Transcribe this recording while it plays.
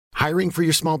Hiring for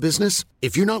your small business?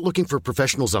 If you're not looking for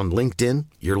professionals on LinkedIn,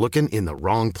 you're looking in the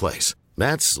wrong place.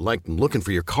 That's like looking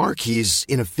for your car keys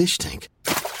in a fish tank.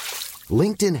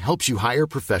 LinkedIn helps you hire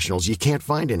professionals you can't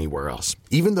find anywhere else,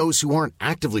 even those who aren't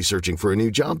actively searching for a new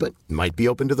job but might be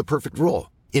open to the perfect role.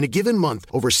 In a given month,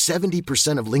 over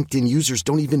 70% of LinkedIn users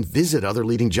don't even visit other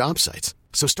leading job sites.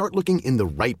 So start looking in the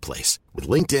right place. With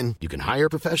LinkedIn, you can hire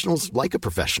professionals like a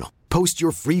professional. Post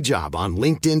your free job on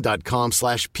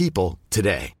linkedin.com/people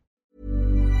today.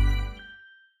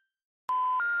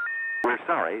 We're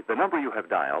sorry, the number you have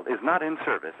dialed is not in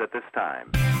service at this time.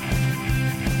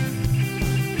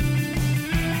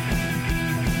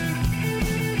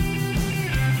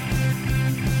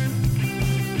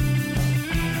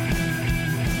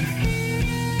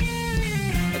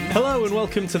 Hello and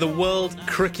welcome to the World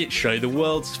Cricket Show, the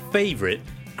world's favourite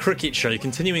cricket show,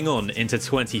 continuing on into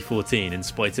 2014 in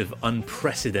spite of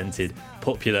unprecedented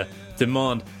popular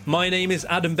demand. My name is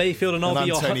Adam Bayfield and I'm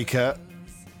Tony Kerr.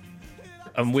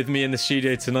 And with me in the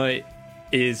studio tonight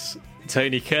is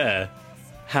Tony Kerr.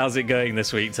 How's it going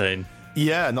this week, Tone?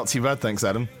 Yeah, not too bad, thanks,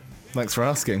 Adam. Thanks for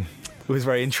asking. Always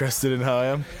very interested in how I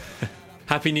am.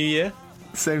 Happy New Year.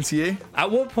 Same to you. At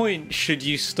what point should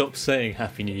you stop saying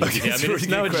Happy New Year? Okay, I mean, it's a really it's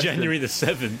now good question. January the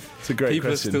 7th. It's a great People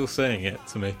question. are still saying it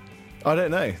to me. I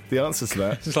don't know the answer to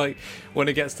that. It's like when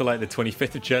it gets to like the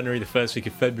 25th of January, the first week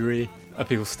of February, are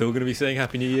people still going to be saying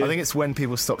Happy New Year? I think it's when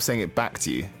people stop saying it back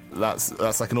to you. That's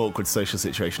like an awkward social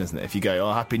situation, isn't it? If you go,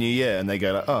 "Oh, Happy New Year," and they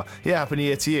go like, "Oh, yeah, Happy New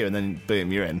Year to you," and then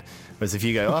boom, you're in. Whereas if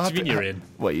you go, What do you mean you're in?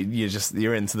 Well,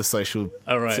 you're into the social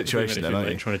situation, then, aren't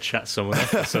you? Trying to chat someone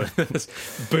up. So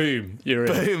boom, you're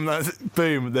in.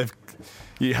 Boom.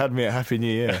 You had me at Happy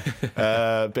New Year.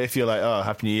 But if you're like, "Oh,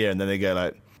 Happy New Year," and then they go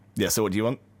like, "Yeah, so what do you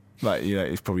want?" Like, you know,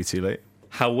 it's probably too late.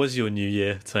 How was your New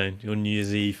Year, Tone? Your New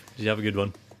Year's Eve? Did you have a good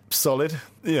one? Solid.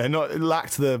 You know, it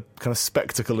lacked the kind of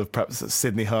spectacle of perhaps at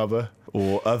Sydney Harbour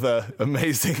or other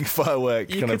amazing firework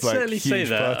You kind could of like certainly say huge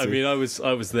that. party. I mean, I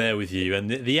was there with you, and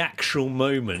the actual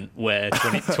moment where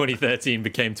 2013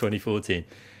 became 2014,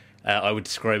 I would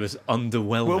describe as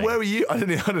underwhelming. Well, where were you? I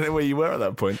don't know where you were at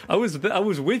that point. I was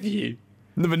with you.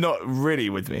 No, but not really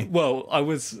with me. Well, I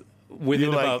was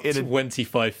within You're like about in a-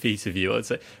 25 feet of you, I'd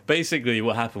say. Basically,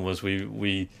 what happened was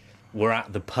we were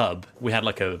at the pub. We had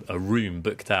like a room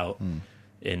booked out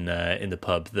in the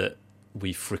pub that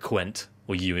we frequent,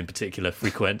 or you in particular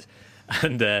frequent.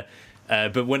 And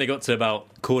but when it got to about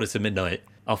 1:45,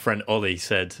 our friend Ollie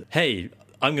said, "Hey,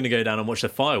 I'm going to go down and watch the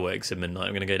fireworks at midnight.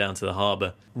 I'm going to go down to the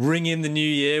harbour, ring in the new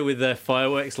year with their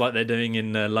fireworks like they're doing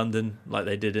in London, like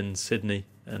they did in Sydney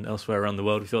and elsewhere around the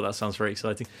world." We thought that sounds very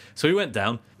exciting. So we went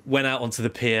down, went out onto the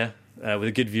pier with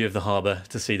a good view of the harbour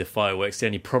to see the fireworks. The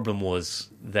only problem was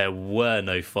there were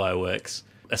no fireworks.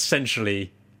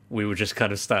 Essentially, we were just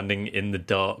kind of standing in the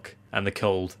dark and the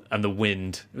cold and the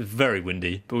wind. It was very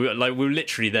windy, but we were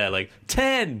literally there like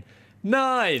 10,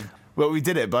 9... Well, we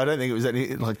did it, but I don't think it was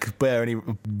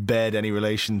bared any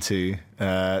relation to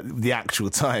the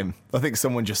actual time. I think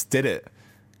someone just did it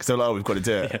because they were like, "Oh, we've got to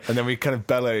do it," and then we kind of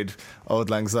bellowed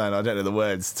 "Auld Lang Syne." I don't know the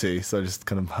words to, so I just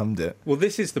kind of hummed it. Well,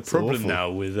 this is the problem awful.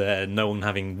 now with no one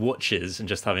having watches and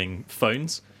just having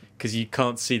phones, because you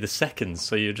can't see the seconds,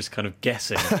 so you're just kind of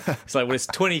guessing. It's like, well, it's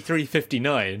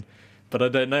 23:59, but I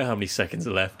don't know how many seconds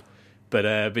are left.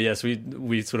 But yes,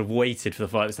 we sort of waited for the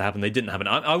fireworks to happen. They didn't happen.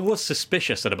 I was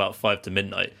suspicious at about 5 to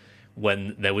midnight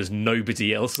when there was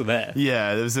nobody else there.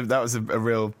 Yeah, that was a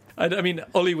real. I mean,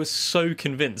 Ollie was so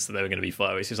convinced that there were going to be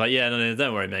fireworks. He was like, "Yeah, no,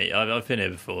 don't worry, mate. I've been here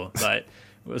before. Like,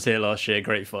 I was here last year.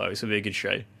 Great fireworks. It'll be a good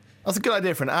show." That's a good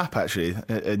idea for an app, actually.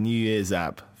 A New Year's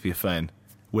app for your phone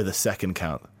with a second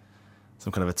count,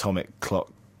 some kind of atomic clock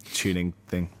tuning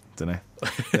thing. Don't know.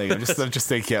 There you go. I'm just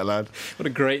thinking out loud. What a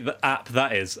great app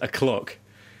that is, a clock.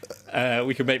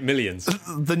 We could make millions.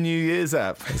 The New Year's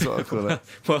app, that's what I call it.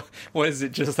 Well, why does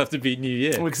it just have to be New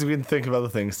Year? Well, because we can think of other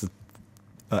things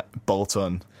to bolt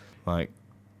on, like,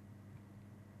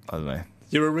 I don't know.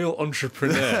 You're a real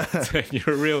entrepreneur.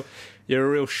 You're a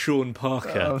real Sean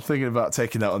Parker. I'm thinking about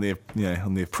taking that on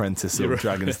the Apprentice or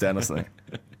Dragon's Den or something.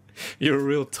 You're a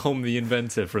real Tom the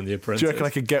Inventor from The Apprentice. Do you reckon I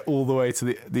could get all the way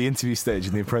to the interview stage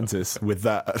in The Apprentice with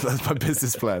that? That's my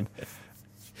business plan.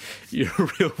 You're a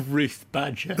real Ruth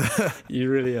Badger. You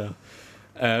really are.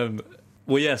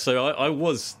 Well, yeah, so I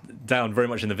was down very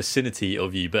much in the vicinity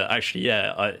of you, but actually,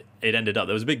 yeah, it ended up,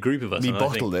 there was a big group of us. You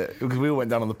bottled it, because we all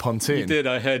went down on the pontoon. You did,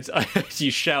 I heard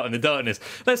you shout in the darkness,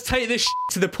 "Let's take this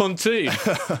to the pontoon."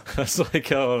 I was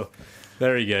like, oh,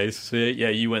 there he goes. So yeah,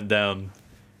 you went down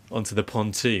onto the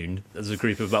pontoon. There's a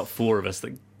group of about 4 of us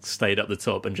that stayed up the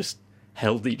top and just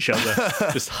held each other,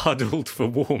 just huddled for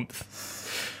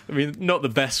warmth. I mean, not the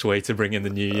best way to bring in the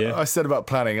new year. I said about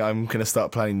planning, I'm going to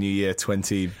start planning New Year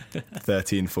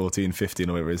 2013, 14, 15,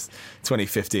 or whatever it is.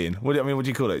 2015. What do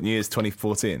you call it? New Year's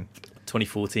 2014?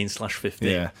 2014/15.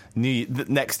 Yeah.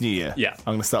 Next New Year. Yeah. I'm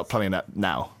going to start planning that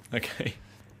now. Okay.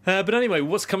 But anyway,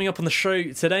 what's coming up on the show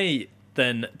today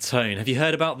then, Tone? Have you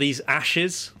heard about these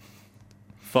Ashes?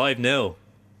 5-0.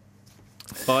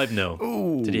 5-0.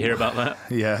 Ooh. Did you hear about that?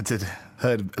 Yeah, I did.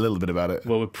 Heard a little bit about it.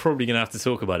 Well, we're probably going to have to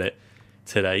talk about it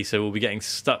today, so we'll be getting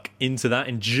stuck into that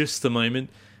in just a moment.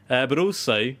 But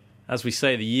also, as we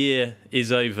say, the year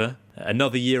is over,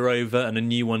 another year over, and a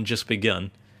new one just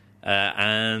begun.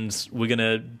 And we're going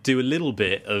to do a little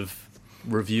bit of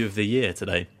review of the year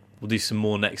today. We'll do some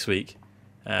more next week.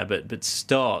 But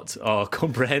start our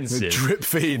comprehensive drip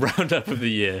feed roundup of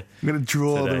the year. I'm going to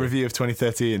draw today. the review of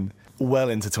 2013 well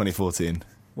into 2014.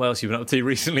 What else have you been up to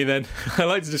recently then? I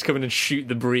like to just come in and shoot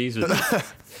the breeze with it.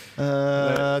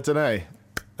 Don't know.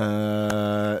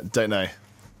 Don't know.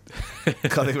 Can't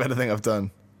think of anything I've done.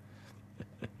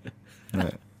 No.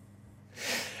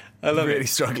 I love really it.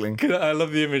 struggling. I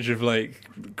love the image of like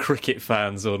cricket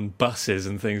fans on buses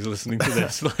and things listening to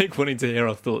this, like wanting to hear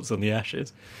our thoughts on the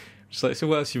Ashes. Just like, so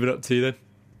what else have you been up to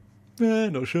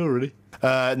then? Not sure really.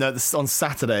 No, this on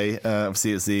Saturday.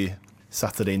 Obviously, it's the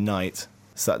Saturday night,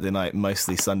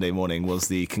 mostly Sunday morning, was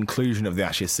the conclusion of the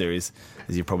Ashes series,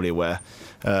 as you're probably aware.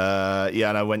 And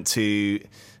I went to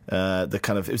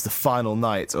it was the final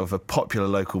night of a popular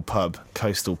local pub,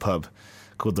 coastal pub,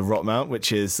 called the Rockmount,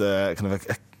 which is kind of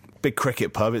a big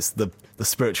cricket pub. It's the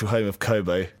spiritual home of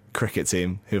Cobo cricket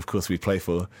team, who of course we play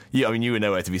for. You were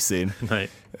nowhere to be seen. Right.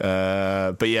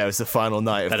 But yeah, it was the final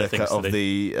night of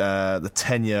the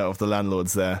tenure of the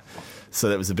landlords there. So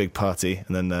that was a big party,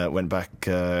 and then went back,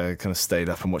 kind of stayed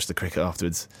up and watched the cricket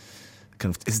afterwards.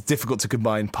 It's difficult to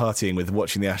combine partying with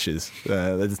watching the Ashes.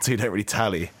 The two don't really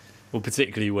tally. Well,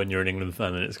 particularly when you're an England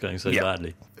fan and it's going so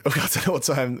badly. I don't know what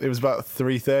time. It was about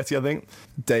 3:30, I think.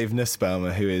 Dave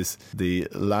Nussbaumer, who is the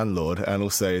landlord and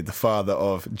also the father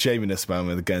of Jamie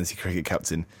Nussbaumer, the Guernsey cricket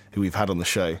captain, who we've had on the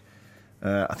show.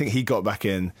 I think he got back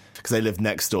in because they lived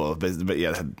next door, but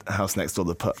yeah, they had a house next door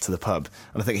to the pub,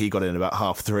 and I think he got in about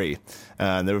 3:30.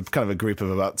 And there were kind of a group of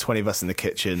about 20 of us in the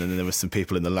kitchen, and then there were some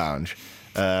people in the lounge.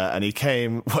 And he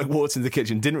came, walked into the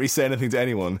kitchen, didn't really say anything to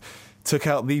anyone, took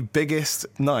out the biggest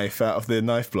knife out of the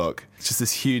knife block. It's just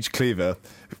this huge cleaver.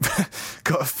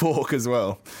 Got a fork as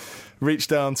well. Reached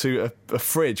down to a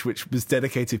fridge which was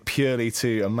dedicated purely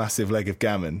to a massive leg of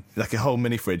gammon, like a whole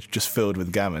mini fridge just filled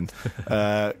with gammon.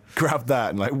 Grabbed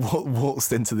that and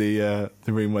waltzed into the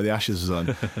room where the Ashes was on,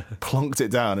 plonked it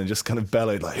down and just kind of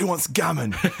bellowed like, "Who wants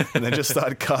gammon?" And then just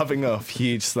started carving off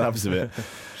huge slabs of it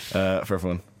for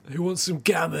everyone. Who wants some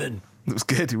gammon? It was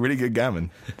good, really good gammon.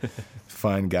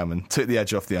 Fine gammon. Took the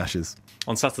edge off the Ashes.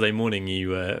 On Saturday morning,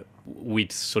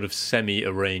 we'd sort of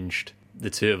semi-arranged, the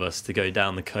two of us, to go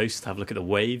down the coast, have a look at the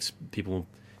waves. People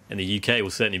in the UK will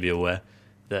certainly be aware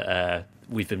that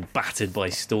we've been battered by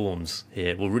storms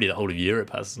here. Well, really the whole of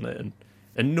Europe has, hasn't it? And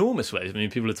enormous waves. I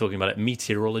mean, people are talking about it.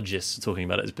 Meteorologists are talking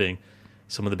about it as being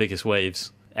some of the biggest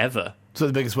waves ever. So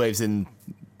the biggest waves in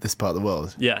this part of the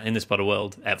world? Yeah, in this part of the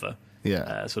world, ever.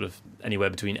 Yeah. Sort of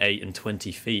anywhere between 8 and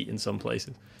 20 feet in some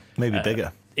places. Maybe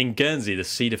bigger. In Guernsey, the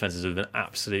sea defences have been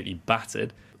absolutely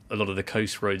battered. A lot of the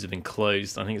coast roads have been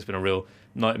closed. I think it's been a real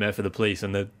nightmare for the police.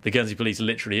 And the Guernsey police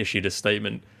literally issued a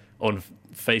statement on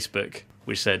Facebook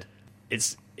which said,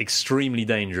 "It's extremely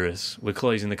dangerous. We're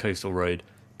closing the coastal road.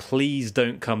 Please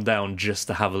don't come down just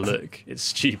to have a look. It's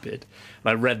stupid."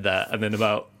 And I read that, and then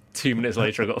about 2 minutes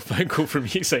later, I got a phone call from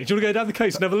you saying, "Do you want to go down the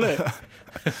coast and have a look?"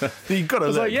 You've got to. I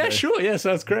was like, "Yeah, sure. Yeah,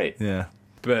 sounds great." Yeah.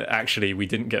 But actually, we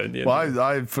didn't go in the end. Well,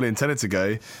 I fully intended to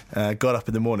go. Got up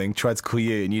in the morning, tried to call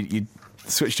you, and you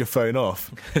switched your phone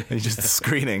off. And you're just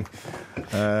screening.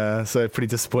 So pretty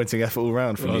disappointing effort all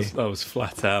round from you. I was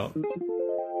flat out.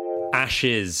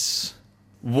 Ashes.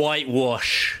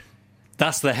 Whitewash.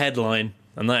 That's the headline.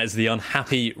 And that is the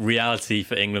unhappy reality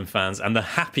for England fans and the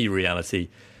happy reality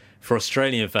for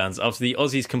Australian fans after the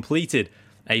Aussies completed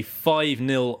a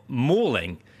 5-0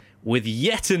 mauling with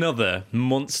yet another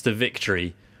monster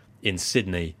victory in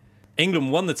Sydney.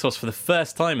 England won the toss for the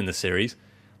first time in the series.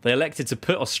 They elected to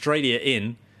put Australia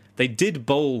in. They did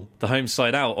bowl the home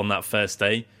side out on that first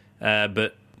day,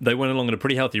 but they went along at a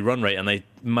pretty healthy run rate and they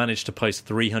managed to post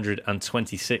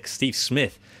 326. Steve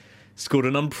Smith scored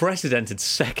an unprecedented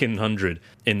second 100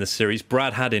 in the series.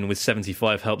 Brad Haddin with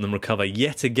 75 helped them recover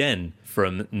yet again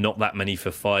from not that many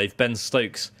for 5. Ben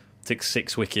Stokes took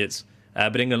 6 wickets.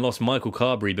 But England lost Michael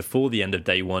Carberry before the end of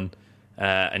day 1,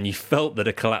 and you felt that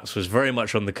a collapse was very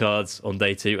much on the cards on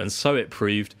day 2, and so it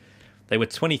proved. They were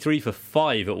 23 for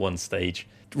 5 at one stage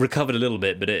recovered a little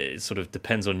bit, but it sort of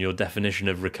depends on your definition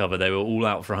of recover. They were all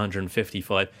out for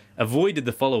 155, avoided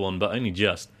the follow-on, but only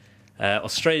just.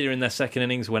 Australia in their second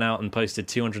innings went out and posted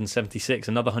 276,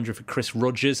 another 100 for Chris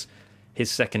Rogers, his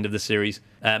second of the series,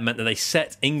 meant that they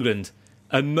set England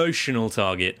a notional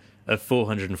target of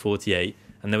 448,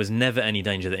 and there was never any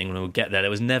danger that England would get there. There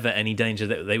was never any danger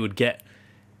that they would get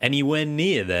anywhere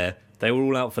near there. They were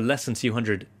all out for less than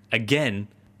 200. Again,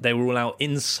 they were all out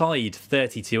inside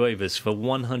 32 overs for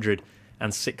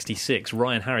 166.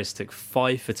 Ryan Harris took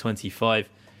 5 for 25,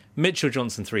 Mitchell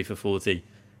Johnson 3 for 40,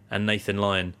 and Nathan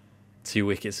Lyon 2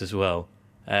 wickets as well,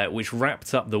 which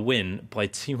wrapped up the win by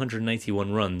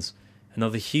 281 runs.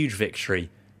 Another huge victory,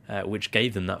 which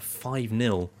gave them that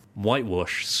 5-0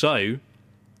 whitewash. So,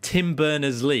 Tim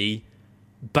Berners-Lee,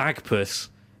 Bagpuss,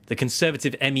 the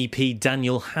Conservative MEP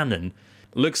Daniel Hannan,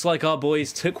 looks like our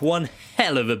boys took one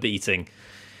hell of a beating.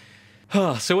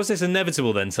 So was this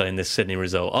inevitable then, saying this Sydney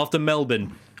result? After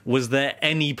Melbourne, was there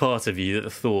any part of you that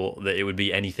thought that it would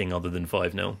be anything other than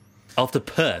 5-0? After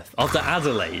Perth, after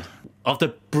Adelaide, after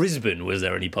Brisbane, was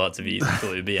there any parts of you that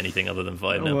thought it would be anything other than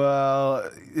 5-0? Well,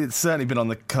 it's certainly been on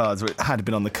the cards, or it had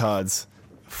been on the cards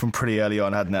from pretty early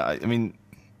on, hadn't it? I mean,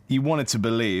 you wanted to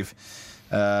believe.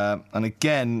 And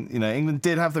again, England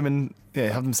did have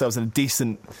themselves in a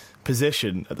decent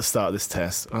position at the start of this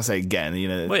test. I say again,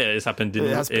 Well, yeah, it's happened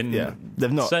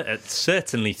they've not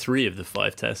certainly 3 of the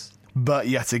 5 tests. But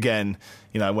yet again,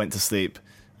 I went to sleep.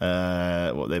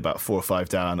 They're about 4 or 5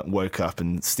 down, woke up,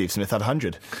 and Steve Smith had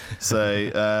 100.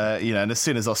 So, and as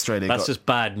soon as Australia That's just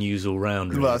bad news all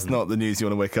round. Really, well, that's not the news you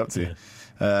want to wake up to.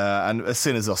 Yeah. And as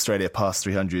soon as Australia passed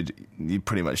 300, you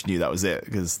pretty much knew that was it,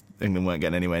 because England weren't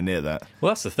getting anywhere near that.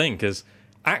 Well, that's the thing, because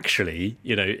actually,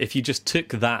 if you just took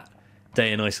that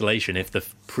day in isolation, if the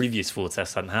previous 4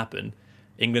 tests hadn't happened,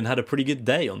 England had a pretty good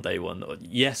day on day one.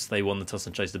 Yes, they won the toss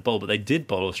and chose the bowl, but they did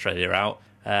bowl Australia out.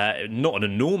 Not an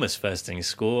enormous first innings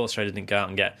score. Australia didn't go out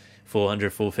and get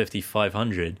 400, 450,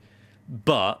 500.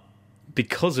 But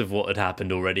because of what had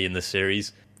happened already in the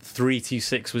series,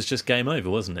 3-2-6 was just game over,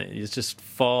 wasn't it? It was just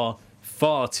far,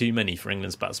 far too many for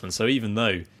England's batsmen. So even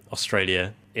though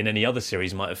Australia in any other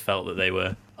series might have felt that they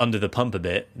were under the pump a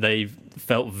bit, they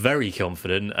felt very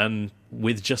confident, and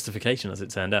with justification, as it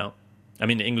turned out. I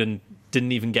mean, England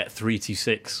didn't even get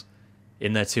 3-2-6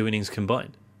 in their 2 innings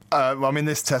combined.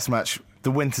 This test match,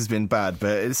 the winter's been bad,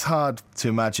 but it's hard to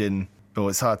imagine, or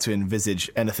it's hard to envisage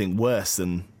anything worse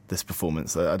than this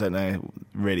performance. I don't know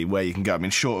really where you can go. I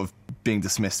mean, short of being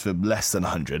dismissed for less than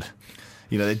 100,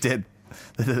 they did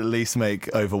at least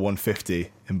make over 150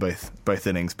 in both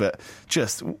innings, but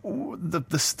just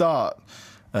the start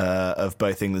of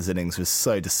both England's innings was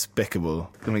so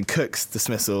despicable. I mean, Cook's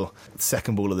dismissal,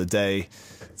 second ball of the day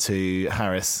to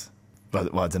Harris.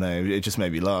 Well, I don't know. It just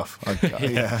made me laugh. That's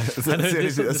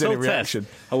the only reaction.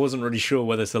 I wasn't really sure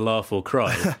whether to laugh or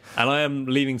cry, and I am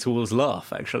leaning towards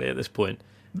laugh actually at this point.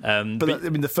 But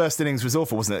the first innings was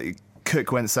awful, wasn't it?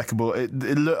 Cook went second ball. It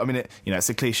looked. It's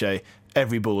a cliche.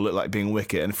 Every ball looked like being a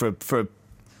wicket, and for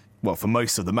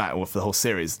most of the match, or for the whole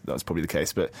series, that was probably the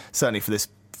case. But certainly for this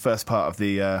first part of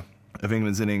the of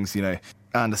England's innings,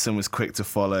 Anderson was quick to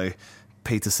follow.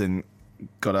 Peterson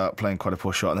got out playing quite a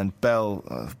poor shot, and then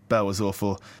Bell was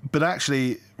awful. But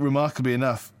actually, remarkably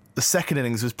enough, the second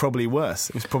innings was probably worse.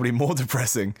 It was probably more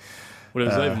depressing. Well, it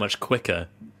was over much quicker.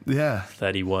 Yeah.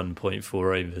 31.4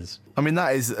 overs. I mean,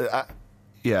 that is...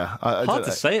 hard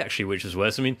to say, actually, which was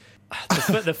worse. I mean,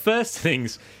 the first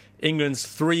innings, England's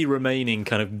 3 remaining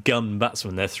kind of gun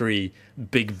batsmen, their 3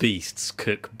 big beasts,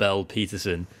 Cook, Bell,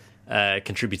 Peterson,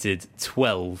 contributed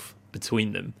 12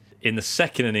 between them. In the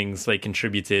second innings, they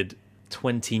contributed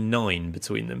 29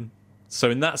 between them. So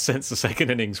in that sense, the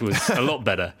second innings was a lot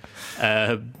better,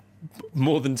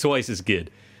 more than twice as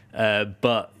good.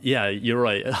 But yeah, you're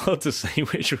right. Hard to say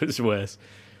which was worse.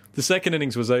 The second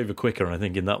innings was over quicker, and I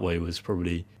think in that way was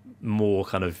probably more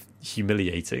kind of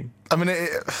humiliating. I mean,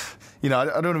 I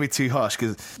don't want to be too harsh,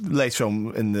 because later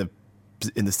on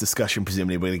in this discussion,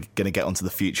 presumably we're going to get onto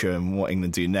the future and what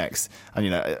England do next.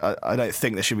 And I don't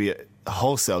think there should be a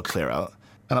wholesale clear out.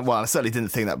 And I certainly didn't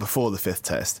think that before the 5th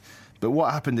test. But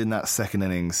what happened in that second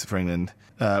innings for England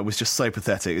was just so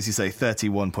pathetic. As you say,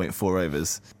 31.4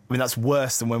 overs. I mean, that's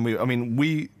worse than when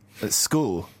we at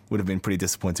school would have been pretty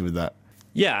disappointed with that.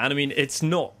 Yeah, and I mean, it's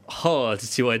not hard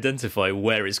to identify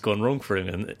where it's gone wrong for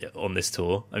England on this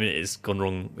tour. I mean, it's gone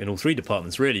wrong in all 3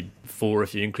 departments, really. 4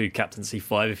 if you include captaincy,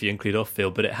 5 if you include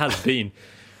off-field. But it has been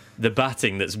the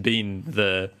batting that's been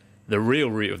the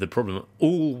real root of the problem.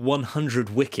 All 100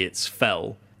 wickets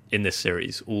fell in this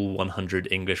series, all 100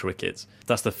 English wickets.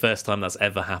 That's the first time that's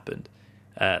ever happened.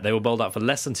 They were bowled out for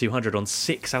less than 200 on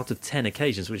 6 out of 10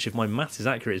 occasions, which, if my maths is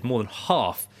accurate, is more than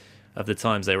half of the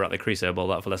times they were at the crease. They were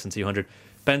bowled out for less than 200.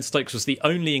 Ben Stokes was the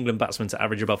only England batsman to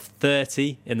average above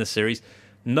 30 in the series.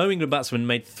 No England batsman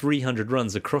made 300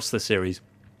 runs across the series.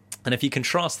 And if you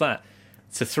contrast that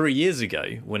to 3 years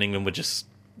ago, when England were just,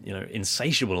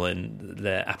 insatiable in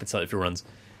their appetite for runs,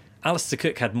 Alistair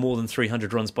Cook had more than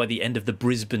 300 runs by the end of the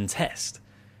Brisbane Test,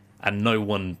 and no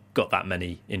one got that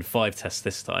many in 5 tests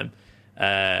this time.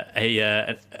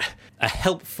 A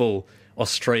helpful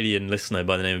Australian listener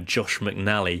by the name of Josh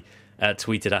McNally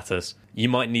tweeted at us, "You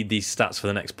might need these stats for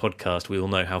the next podcast. We all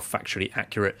know how factually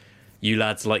accurate you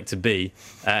lads like to be."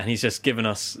 And he's just given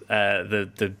us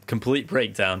the complete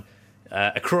breakdown.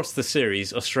 Across the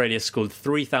series, Australia scored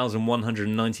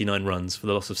 3,199 runs for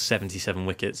the loss of 77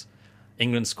 wickets.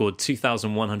 England scored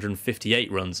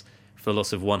 2,158 runs for the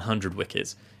loss of 100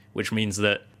 wickets, which means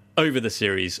that over the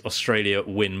series, Australia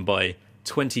win by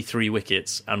 23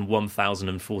 wickets and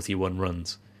 1,041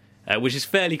 runs, which is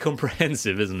fairly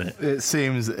comprehensive, isn't it? It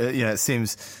seems, it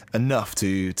seems enough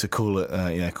to call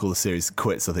it, call the series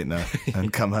quits, I think, now,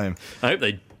 and come home. I hope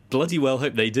they bloody well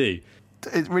hope they do.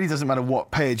 It really doesn't matter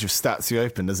what page of stats you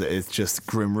open, does it? It's just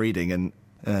grim reading, and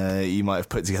you might have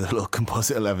put together a little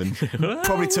composite 11.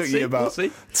 Probably took you about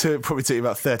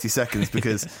 30 seconds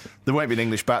because there won't be an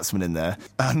English batsman in there,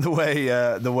 and the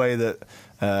way that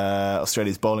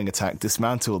Australia's bowling attack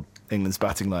dismantled England's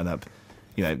batting lineup,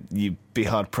 you'd be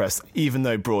hard pressed. Even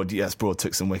though Broad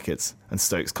took some wickets and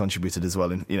Stokes contributed as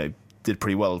well, and did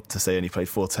pretty well to say only played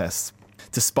 4 tests.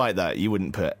 Despite that, you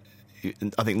wouldn't put.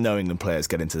 I think no England players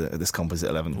get into this composite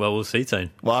 11. Well, we'll see, Tone.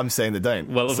 Well, I'm saying they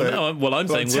don't. I'm saying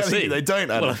we'll see. They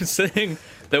don't, Adam. Well, I'm saying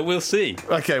that we'll see.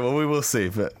 Okay, well, we will see,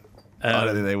 but I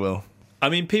don't think they will. I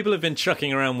mean, people have been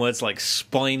chucking around words like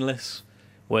spineless,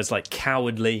 words like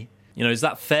cowardly. Is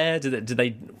that fair?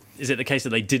 Is it the case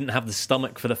that they didn't have the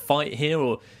stomach for the fight here,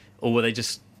 or were they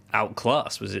just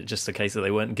outclassed? Was it just the case that they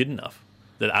weren't good enough?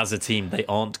 That as a team, they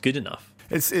aren't good enough?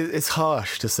 It's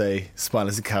harsh to say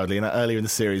spineless and cowardly. And earlier in the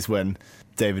series, when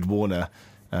David Warner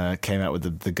came out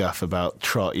with the guff about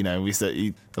Trott, we said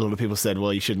a lot of people said,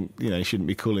 well, you shouldn't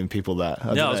be calling people that.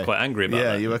 I was quite angry about that.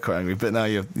 Yeah, you were quite angry, but now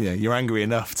you're angry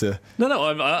enough to. No,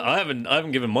 I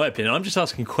haven't given my opinion. I'm just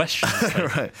asking questions.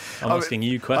 Right, I'm asking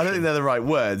you questions. I don't think they're the right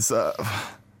words.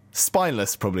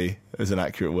 Spineless probably is an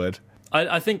accurate word.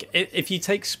 I think if you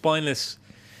take spineless,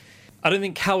 I don't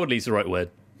think cowardly is the right word.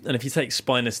 And if you take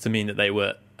spineless to mean that they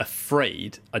were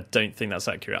afraid, I don't think that's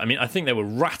accurate. I mean, I think they were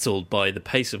rattled by the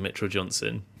pace of Mitchell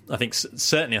Johnson. I think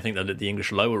that the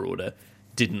English lower order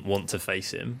didn't want to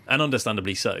face him, and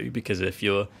understandably so, because if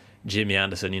you're Jimmy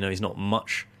Anderson, he's not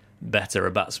much better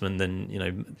a batsman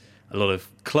than a lot of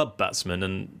club batsmen,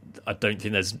 and I don't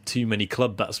think there's too many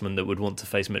club batsmen that would want to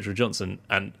face Mitchell Johnson,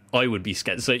 and I would be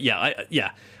scared. So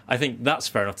I think that's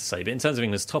fair enough to say. But in terms of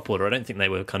England's top order, I don't think they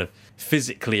were kind of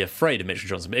physically afraid of Mitchell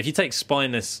Johnson. But if you take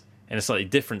spineless in a slightly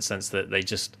different sense, that they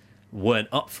just weren't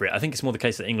up for it, I think it's more the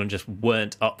case that England just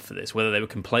weren't up for this. Whether they were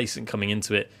complacent coming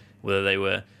into it, whether they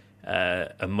were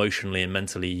emotionally and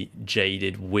mentally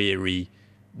jaded, weary,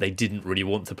 they didn't really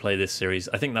want to play this series.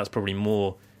 I think that's probably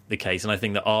more the case, and I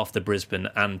think that after Brisbane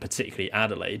and particularly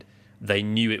Adelaide, they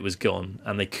knew it was gone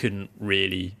and they couldn't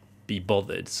really be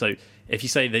bothered. So if you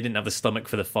say they didn't have the stomach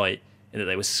for the fight and that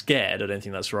they were scared, I don't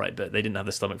think that's right, but they didn't have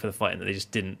the stomach for the fight and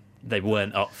that they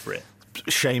weren't up for it.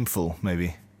 Shameful,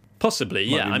 maybe. Possibly,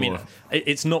 yeah. I mean,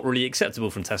 it's not really acceptable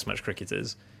from Test match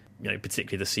cricketers,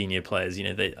 particularly the senior players.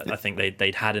 I think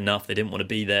they'd had enough. They didn't want to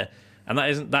be there, and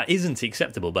that isn't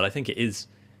acceptable. But I think it is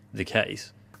the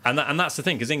case, and that's the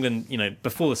thing, because England,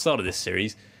 before the start of this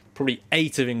series, probably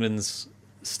 8 of England's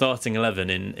starting 11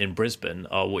 in Brisbane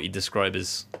are what you describe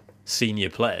as senior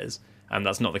players, and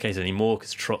that's not the case anymore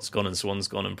because Trott's gone and Swan's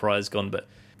gone and Pryor's gone. But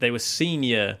they were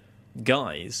senior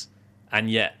guys, and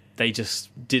yet they just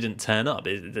didn't turn up.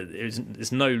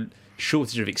 There's no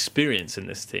shortage of experience in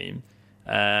this team.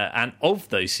 And of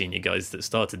those senior guys that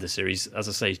started the series, as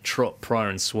I say, Trott, Pryor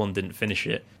and Swan didn't finish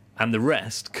it. And the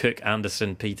rest, Cook,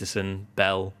 Anderson, Peterson,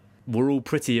 Bell, were all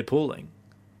pretty appalling.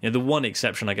 The one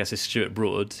exception, I guess, is Stuart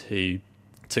Broad, who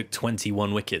took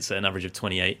 21 wickets at an average of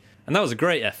 28. And that was a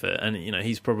great effort. And,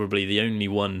 he's probably the only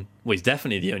one, well, he's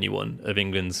definitely the only one of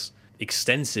England's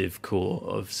extensive core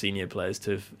of senior players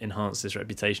to have enhanced his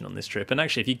reputation on this trip. And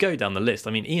actually, if you go down the list,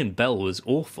 I mean, Ian Bell was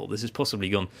awful. This has possibly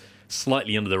gone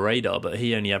slightly under the radar, but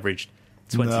he only averaged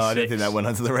 26. No, I don't think that went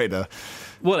under the radar.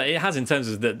 Well, it has, in terms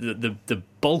of the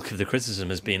bulk of the criticism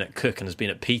has been at Cook and has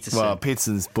been at Peterson. Well,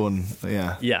 Peterson's born,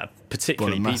 yeah,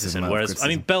 particularly Peterson. Whereas, I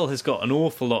mean, Bell has got an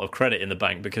awful lot of credit in the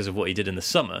bank because of what he did in the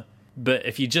summer. But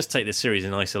if you just take this series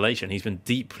in isolation, he's been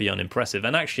deeply unimpressive.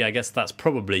 And actually, I guess that's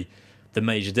probably the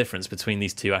major difference between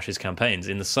these two Ashes campaigns.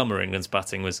 In the summer, England's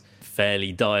batting was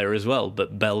fairly dire as well,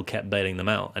 but Bell kept bailing them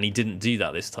out, and he didn't do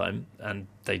that this time, and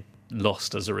they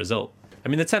lost as a result. I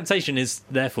mean, the temptation is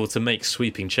therefore to make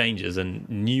sweeping changes, and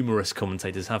numerous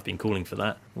commentators have been calling for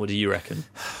that. What do you reckon?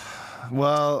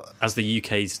 Well, as the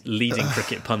UK's leading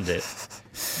cricket pundit,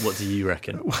 what do you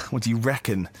reckon? What do you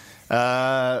reckon?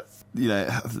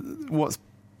 What's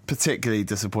particularly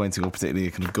disappointing or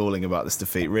particularly kind of galling about this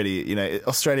defeat, really,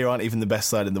 Australia aren't even the best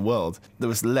side in the world. There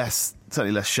was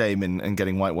certainly less shame in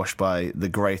getting whitewashed by the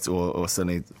great, or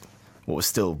certainly what was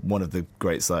still one of the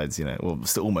great sides, or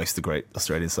still almost the great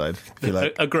Australian side. If you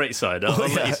like. A great side. I'll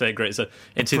let you say a great side.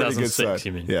 In 2006,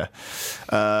 you mean? Yeah.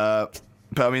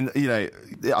 But I mean,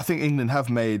 I think England have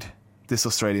made this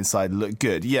Australian side look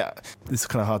good. Yeah, it's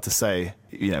kind of hard to say.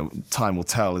 Time will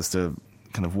tell as to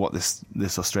kind of what this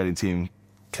Australian team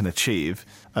can achieve.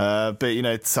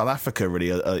 But South Africa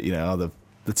really are the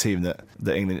team that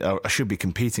England should be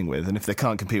competing with. And if they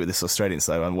can't compete with this Australian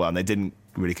side, and they didn't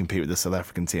really compete with the South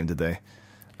African team, did they?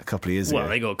 A couple of years ago. Well,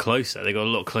 they got closer. They got a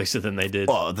lot closer than they did.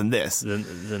 Than this.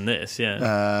 Than this,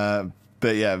 yeah.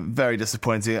 But yeah, very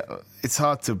disappointing. It's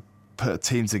hard to put a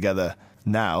team together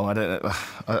now. I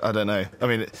don't know. I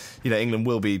mean, England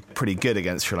will be pretty good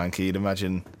against Sri Lanka. You'd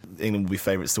imagine England will be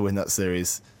favourites to win that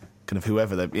series. Kind of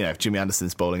whoever if Jimmy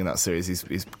Anderson's bowling in that series, he's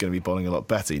going to be bowling a lot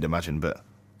better, you'd imagine. But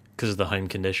because of the home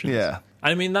conditions, yeah.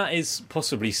 I mean, that is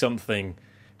possibly something.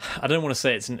 I don't want to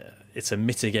say it's a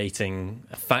mitigating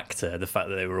factor, the fact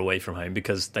that they were away from home,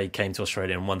 because they came to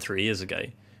Australia and won 3 years ago.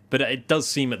 But it does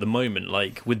seem at the moment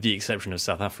like, with the exception of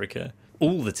South Africa,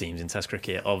 all the teams in Test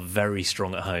cricket are very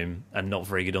strong at home and not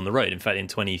very good on the road. In fact, in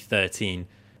 2013,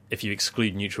 if you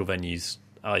exclude neutral venues,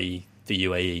 i.e. the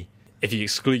UAE, if you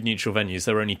exclude neutral venues,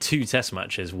 there were only 2 Test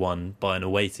matches won by an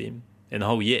away team in the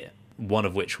whole year, one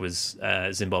of which was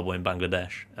Zimbabwe and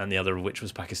Bangladesh, and the other of which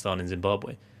was Pakistan and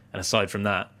Zimbabwe. And aside from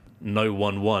that, no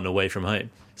one won away from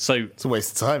home. So it's a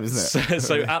waste of time, isn't it?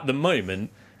 So at the moment,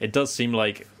 it does seem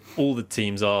like all the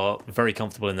teams are very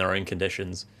comfortable in their own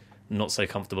conditions, not so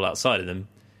comfortable outside of them.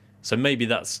 So maybe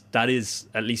that is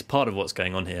at least part of what's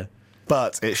going on here.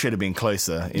 But it should have been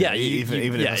closer. Even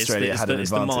if Australia had an advantage. It's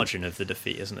the margin of the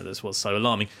defeat, isn't it? That's what's so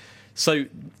alarming. So,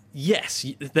 yes,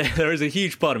 there is a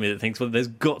huge part of me that thinks, well, there's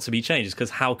got to be changes,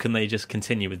 because how can they just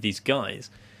continue with these guys?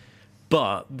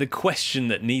 But the question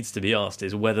that needs to be asked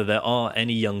is whether there are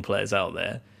any young players out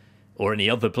there, or any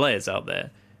other players out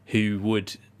there, who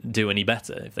would do any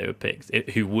better if they were picked,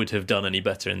 who would have done any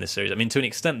better in this series. I mean, to an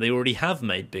extent, they already have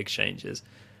made big changes.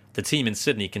 The team in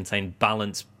Sydney contained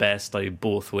Balance, Bairstow,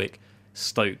 Borthwick,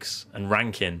 Stokes and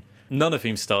Rankin, none of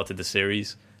whom started the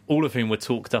series, all of whom were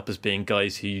talked up as being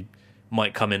guys who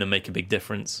might come in and make a big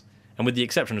difference. And with the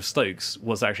exception of Stokes,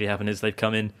 what's actually happened is they've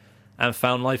come in and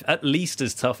found life at least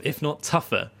as tough, if not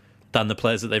tougher, than the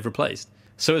players that they've replaced.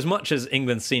 So as much as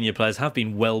England's senior players have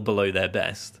been well below their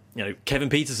best, Kevin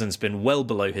Peterson's been well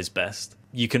below his best,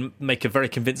 you can make a very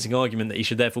convincing argument that he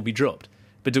should therefore be dropped.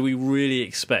 But do we really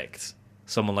expect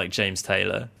someone like James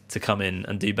Taylor to come in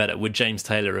and do better? Would James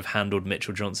Taylor have handled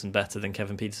Mitchell Johnson better than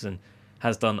Kevin Peterson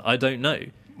has done? I don't know.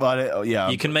 Well, yeah.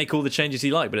 You can make all the changes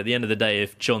you like, but at the end of the day,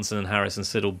 if Johnson and Harris and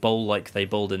Siddle bowl like they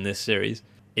bowled in this series,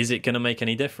 is it going to make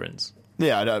any difference?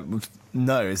 Yeah, I don't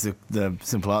know is the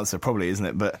simple answer, probably, isn't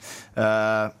it? But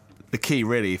the key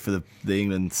really for the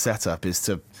England setup is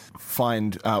to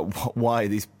find out why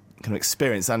these kind of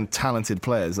experienced and talented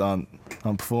players aren't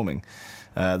performing.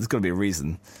 There's got to be a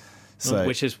reason. So,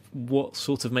 which is what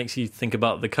sort of makes you think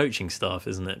about the coaching staff,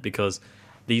 isn't it? Because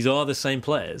these are the same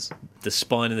players. The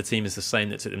spine of the team is the same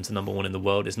that took them to number one in the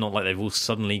world. It's not like they've all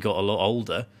suddenly got a lot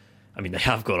older. I mean, they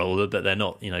have got older, but they're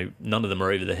not, none of them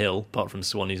are over the hill, apart from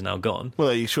Swan, who's now gone.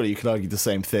 Well, surely you could argue the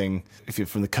same thing if you're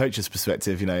from the coach's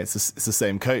perspective. It's the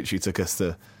same coach who took us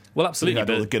to... Well, absolutely. Had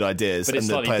all the good ideas and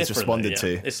the players responded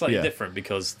to. It's slightly different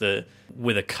because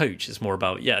with a coach, it's more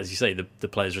about, as you say, the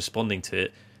players responding to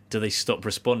it. Do they stop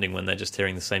responding when they're just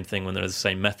hearing the same thing, when there are the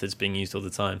same methods being used all the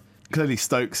time? Clearly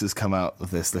Stokes has come out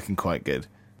of this looking quite good.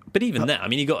 But even that, I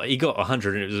mean, he got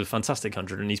 100 and it was a fantastic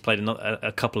 100, and he's played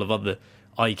a couple of other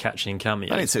eye-catching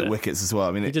cameos. And he took wickets as well.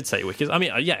 I mean, he did take wickets. I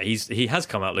mean, he has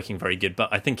come out looking very good, but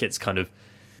I think it's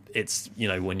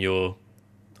when you're...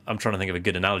 I'm trying to think of a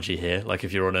good analogy here, like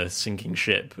if you're on a sinking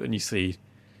ship and you see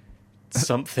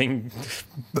something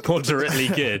moderately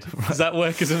good. Does that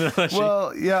work as an analogy?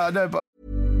 Well, yeah, I know, but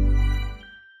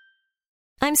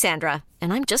I'm Sandra,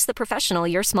 and I'm just the professional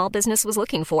your small business was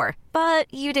looking for. But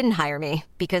you didn't hire me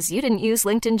because you didn't use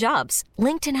LinkedIn Jobs.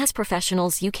 LinkedIn has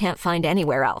professionals you can't find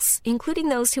anywhere else, including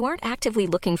those who aren't actively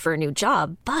looking for a new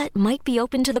job, but might be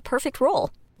open to the perfect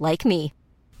role, like me.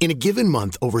 In a given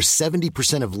month, over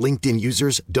 70% of LinkedIn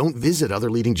users don't visit other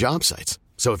leading job sites.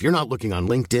 So if you're not looking on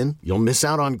LinkedIn, you'll miss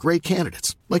out on great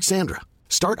candidates like Sandra.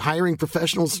 Start hiring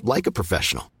professionals like a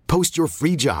professional. Post your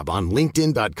free job on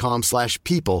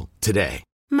linkedin.com/people today.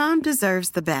 Mom deserves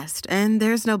the best, and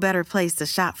there's no better place to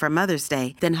shop for Mother's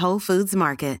Day than Whole Foods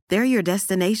Market. They're your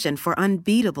destination for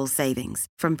unbeatable savings,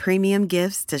 from premium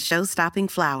gifts to show-stopping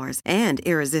flowers and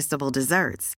irresistible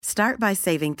desserts. Start by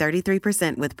saving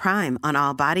 33% with Prime on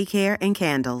all body care and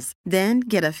candles. Then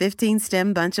get a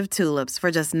 15-stem bunch of tulips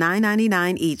for just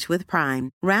 $9.99 each with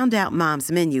Prime. Round out Mom's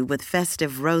menu with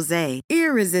festive rosé,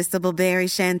 irresistible berry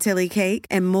chantilly cake,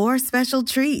 and more special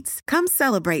treats. Come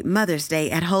celebrate Mother's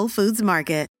Day at Whole Foods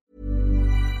Market.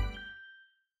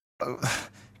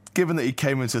 Given that he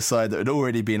came into a side that had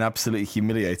already been absolutely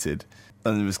humiliated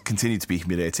and was continued to be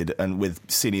humiliated, and with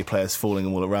senior players falling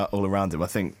all around him, I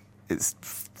think it's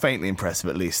faintly impressive,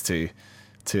 at least, to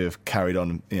have carried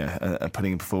on, and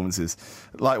putting in performances.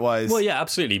 Likewise, well, yeah,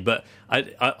 absolutely. But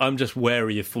I'm just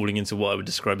wary of falling into what I would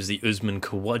describe as the Usman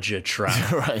Khawaja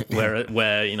trap, right?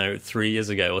 Where 3 years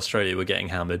ago Australia were getting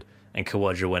hammered, and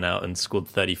Khawaja went out and scored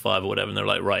 35 or whatever, and they're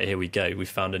like, right, here we go, we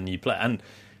found a new player. And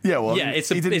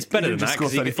it's better than that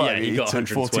because he got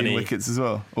 14 wickets as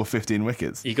well, or 15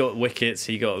 wickets. He got wickets,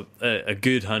 he got a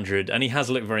good 100, and he has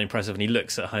looked very impressive, and he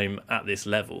looks at home at this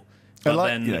level.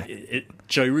 But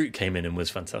Joe Root came in and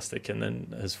was fantastic, and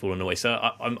then has fallen away. So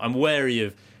I'm wary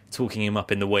of talking him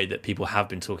up in the way that people have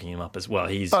been talking him up as well.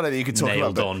 He's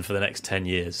nailed on for the next 10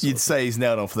 years. You'd say he's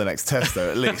nailed on for the next test,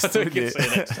 though, at least. We could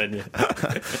say next 10 years.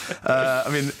 I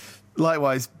mean,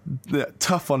 likewise,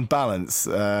 tough on balance.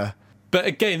 But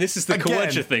again, this is the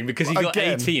Khawaja thing, because he got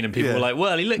 18 and people were like,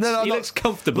 well, he looks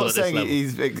comfortable at this level.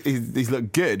 He's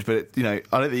looked good, but I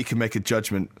don't think you can make a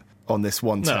judgment on this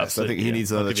one test. I think he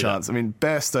needs another chance. I mean,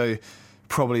 Bairstow,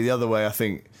 probably the other way, I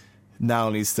think, now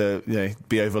needs to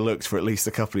be overlooked for at least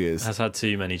a couple of years. Has had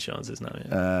too many chances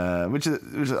now. Which I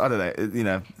don't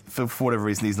know. For whatever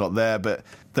reason, he's not there. But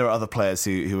there are other players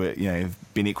who are,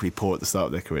 have been equally poor at the start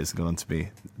of their careers and gone on to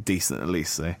be decent at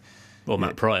least. So, well,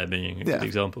 Matt Pryor being a good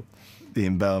example.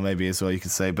 Ian Bell maybe as well, you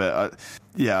could say. But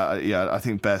I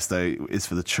think Bairstow is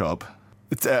for the job.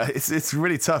 It's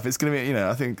really tough. It's going to be,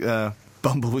 I think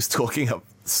Bumble was talking up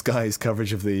Sky's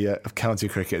coverage of the of county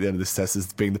cricket at the end of this test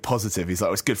as being the positive. He's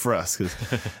like, it's good for us because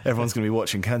everyone's going to be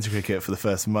watching county cricket for the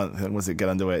first month. And once it get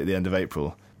underway at the end of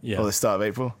April, or the start of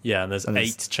April. Yeah, and there's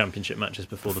 8 championship matches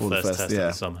before the first test of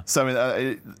the summer. So I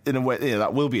mean, in a way,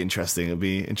 that will be interesting. It'll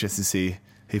be interesting to see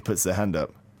who puts their hand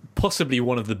up. Possibly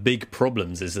one of the big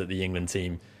problems is that the England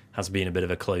team has been a bit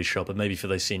of a closed shop, and maybe for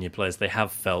those senior players, they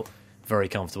have felt very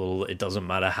comfortable. It doesn't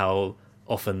matter how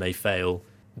often they fail,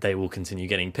 they will continue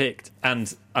getting picked.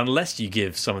 And unless you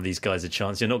give some of these guys a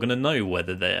chance, you're not going to know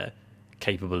whether they're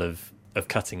capable of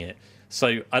cutting it.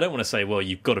 So I don't want to say, well,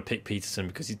 you've got to pick Peterson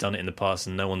because he's done it in the past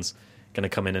and no one's going to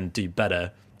come in and do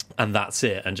better, and that's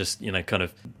it. And just, kind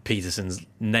of Peterson's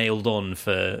nailed on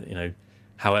for,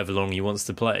 however long he wants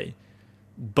to play.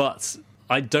 But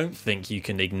I don't think you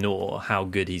can ignore how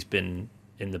good he's been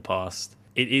in the past.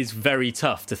 It is very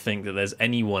tough to think that there's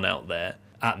anyone out there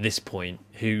at this point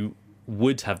who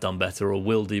would have done better or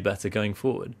will do better going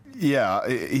forward. Yeah,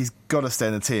 he's got to stay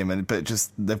in the team, but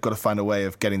just they've got to find a way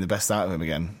of getting the best out of him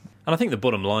again. And I think the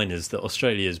bottom line is that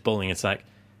Australia's bowling attack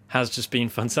has just been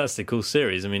fantastic all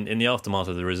series. I mean, in the aftermath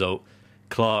of the result,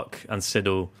 Clark and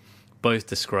Siddle both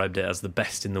described it as the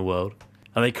best in the world.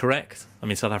 Are they correct? I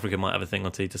mean, South Africa might have a thing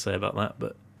or two to say about that,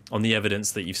 but on the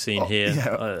evidence that you've seen here,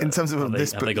 in terms of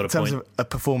of a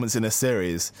performance in a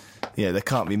series, there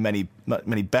can't be many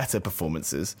better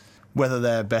performances. Whether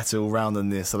they're better all round than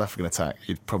the South African attack,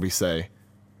 you'd probably say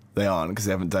they aren't, because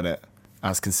they haven't done it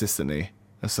as consistently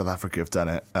as South Africa have done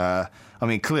it. I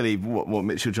mean, clearly, what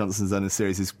Mitchell Johnson's done in the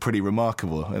series is pretty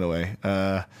remarkable in a way.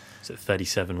 Is it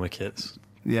 37 wickets?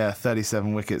 Yeah,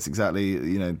 37 wickets, exactly.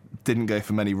 Didn't go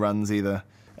for many runs either.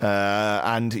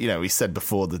 And, we said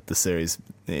before that the series,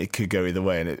 it could go either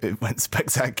way, and it went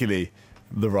spectacularly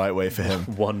the right way for him.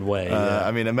 One way, yeah.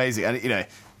 I mean, amazing. And,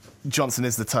 Johnson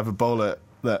is the type of bowler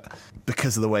that,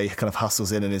 because of the way he kind of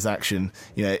hustles in his action,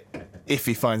 if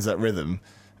he finds that rhythm,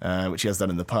 which he has done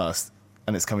in the past,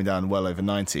 and it's coming down well over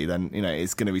 90, then,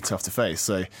 it's going to be tough to face.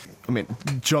 So, I mean,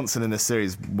 Johnson in this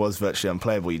series was virtually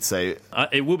unplayable, you'd say.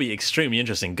 It will be extremely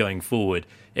interesting going forward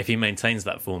if he maintains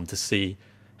that form to see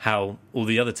how all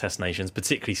the other Test nations,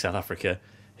 particularly South Africa,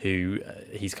 who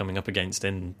he's coming up against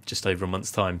in just over a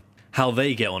month's time, how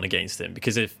they get on against him.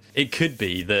 Because if it could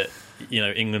be that,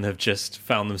 England have just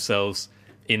found themselves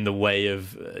in the way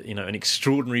of, an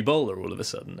extraordinary bowler all of a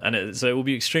sudden. And so it will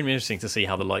be extremely interesting to see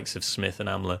how the likes of Smith and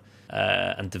Amla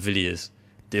and de Villiers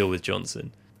deal with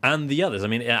Johnson. And the others, I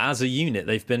mean, as a unit,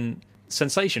 they've been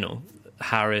sensational.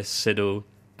 Harris, Siddle,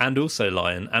 and also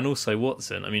Lyon, and also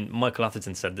Watson. I mean, Michael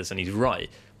Atherton said this, and he's right.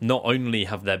 Not only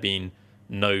have there been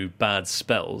no bad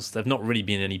spells, there have not really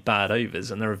been any bad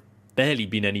overs, and there have barely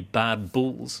been any bad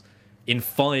balls in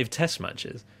 5 test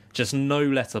matches. Just no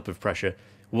let-up of pressure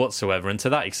whatsoever. And to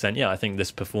that extent, I think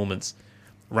this performance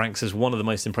ranks as one of the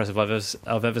most impressive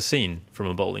I've ever seen from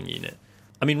a bowling unit.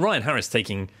 I mean, Ryan Harris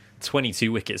taking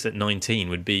 22 wickets at 19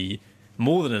 would be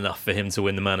more than enough for him to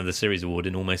win the Man of the Series award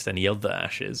in almost any other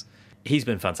Ashes. He's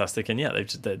been fantastic, and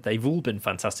they've all been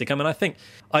fantastic. I mean, I think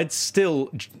I'd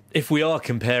still, if we are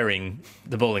comparing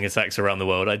the bowling attacks around the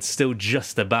world, I'd still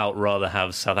just about rather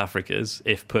have South Africa's,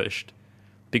 if pushed,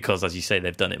 because, as you say,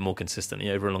 they've done it more consistently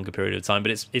over a longer period of time.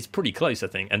 But it's pretty close, I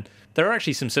think. And there are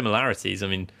actually some similarities. I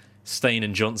mean, Steyn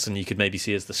and Johnson you could maybe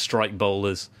see as the strike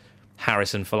bowlers.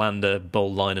 Harris and Philander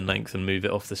bowl line and length and move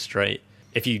it off the straight.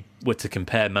 If you were to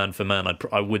compare man for man,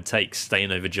 I would take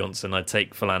Steyn over Johnson, I'd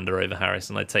take Philander over Harris,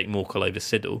 and I'd take Morkel over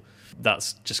Siddle.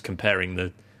 That's just comparing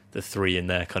the 3 in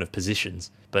their kind of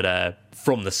positions. But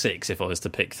from the 6, if I was to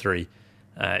pick 3,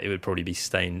 it would probably be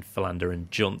Steyn, Philander and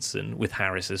Johnson, with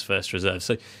Harris as first reserve.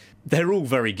 So they're all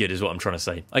very good, is what I'm trying to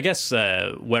say. I guess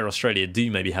where Australia do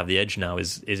maybe have the edge now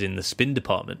is in the spin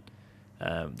department.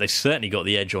 They've certainly got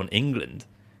the edge on England,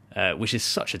 which is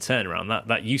such a turnaround.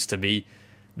 That used to be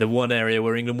the one area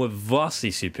where England were vastly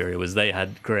superior, was they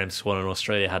had Graham Swann and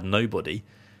Australia had nobody.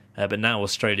 But now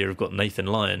Australia have got Nathan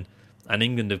Lyon and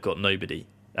England have got nobody.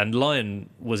 And Lyon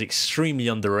was extremely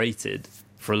underrated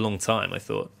for a long time, I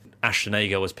thought. Ashton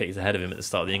Agar was picked ahead of him at the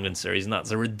start of the England series, and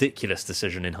that's a ridiculous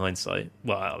decision in hindsight.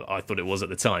 Well, I thought it was at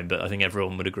the time, but I think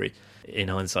everyone would agree in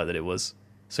hindsight that it was.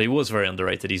 So he was very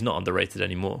underrated. He's not underrated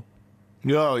anymore.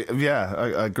 Oh, yeah,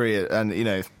 I agree. And,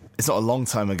 it's not a long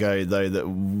time ago, though, that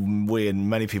we and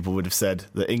many people would have said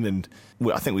that England,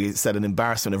 I think we said an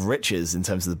embarrassment of riches in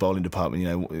terms of the bowling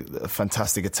department. A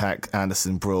fantastic attack,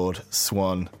 Anderson, Broad,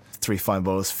 Swan, 3 fine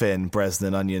bowlers, Finn,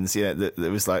 Bresnan, Onions. It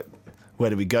was like, where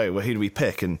do we go? Well, who do we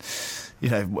pick? And,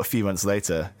 a few months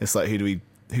later, it's like,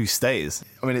 who stays?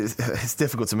 I mean, it's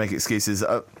difficult to make excuses.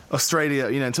 Australia,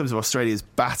 in terms of Australia's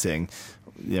batting,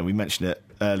 we mentioned it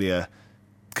earlier,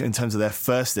 in terms of their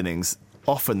first innings,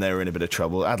 often they were in a bit of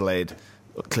trouble. Adelaide,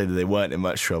 clearly they weren't in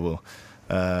much trouble.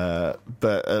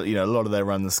 But a lot of their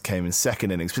runs came in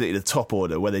second innings, particularly the top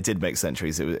order, where they did make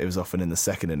centuries. It was often in the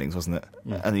second innings, wasn't it?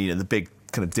 Yeah. And, the big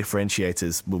kind of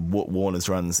differentiators were Warner's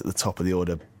runs at the top of the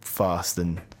order fast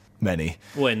and many.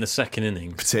 Well, in the second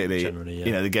innings, particularly, generally,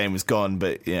 yeah. The game was gone,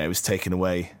 but, it was taken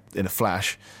away in a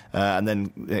flash. And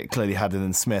then clearly Haddon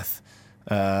and Smith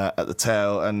at the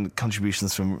tail, and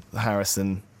contributions from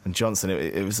Harrison and Johnson.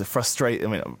 It was a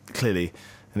clearly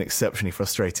an exceptionally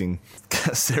frustrating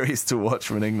series to watch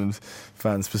from an England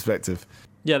fan's perspective.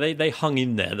 Yeah, they hung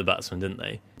in there, the batsmen, didn't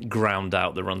they? Ground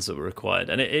out the runs that were required.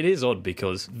 And it is odd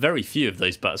because very few of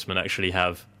those batsmen actually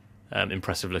have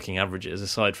impressive-looking averages,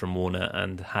 aside from Warner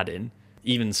and Haddin.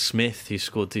 Even Smith, who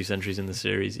scored 2 centuries in the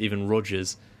series, even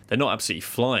Rogers, they're not absolutely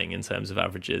flying in terms of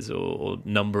averages or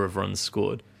number of runs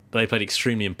scored. But they played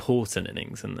extremely important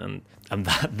innings, and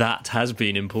that has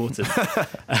been important.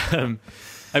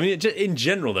 In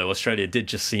general, though, Australia did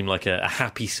just seem like a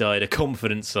happy side, a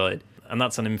confident side, and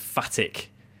that's an emphatic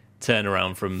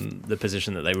turnaround from the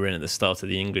position that they were in at the start of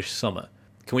the English summer.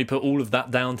 Can we put all of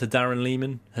that down to Darren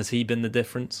Lehmann? Has he been the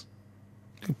difference?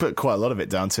 You can put quite a lot of it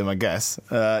down to him, I guess.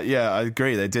 I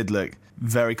agree. They did look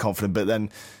very confident, but then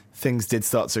things did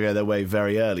start to go their way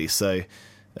very early, so...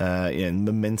 in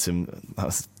momentum, that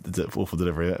was the awful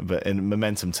delivery, but in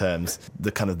momentum terms,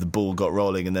 the ball got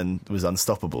rolling and then was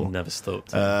unstoppable. Never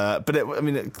stopped.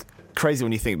 Crazy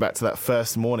when you think back to that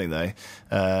first morning, though.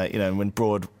 When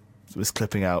Broad was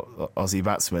clipping out Aussie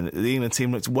batsmen, the England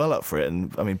team looked well up for it,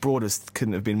 and Broad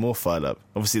couldn't have been more fired up.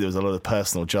 Obviously, there was a lot of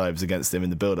personal jibes against him in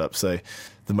the build-up, so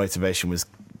the motivation was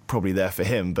probably there for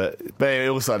him. But it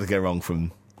all started to go wrong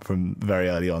from very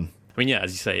early on.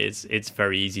 As you say, it's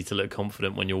very easy to look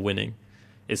confident when you're winning.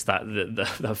 It's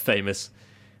that famous,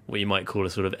 what you might call a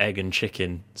sort of egg and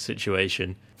chicken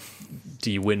situation. Do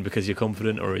you win because you're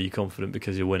confident, or are you confident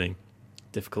because you're winning?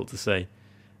 Difficult to say.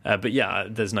 But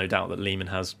there's no doubt that Lehmann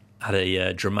has had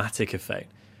a dramatic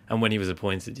effect. And when he was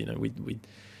appointed, we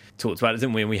talked about it,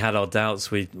 didn't we? And we had our doubts.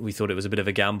 We thought it was a bit of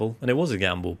a gamble, and it was a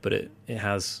gamble, but it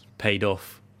has paid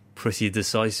off pretty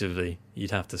decisively,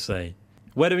 you'd have to say.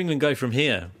 Where do England go from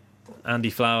here? Andy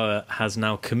Flower has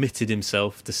now committed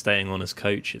himself to staying on as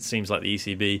coach. It seems like the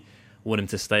ECB want him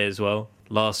to stay as well.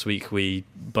 Last week we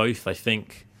both, I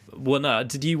think... Well, no,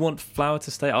 did you want Flower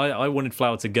to stay? I wanted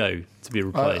Flower to go, to be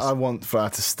replaced. I want Flower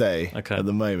to stay at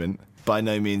the moment. By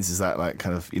no means is that like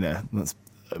kind of, that's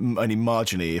only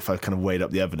marginally, if I kind of weighed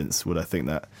up the evidence, would I think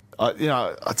that.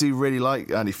 I do really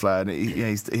like Andy Flower, and he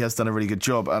has done a really good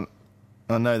job, and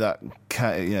I know that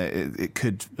it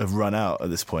could have run out at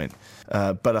this point,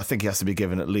 but I think he has to be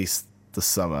given at least the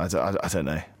summer. I don't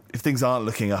know. If things aren't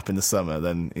looking up in the summer,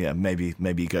 then maybe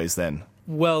he goes then.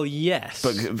 Well, yes,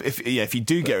 but if you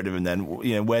do get rid of him,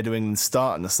 then where do England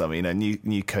start in the summer?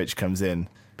 New coach comes in,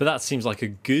 but that seems like a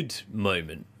good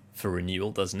moment for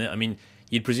renewal, doesn't it? I mean,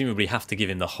 you'd presumably have to give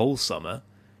him the whole summer,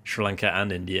 Sri Lanka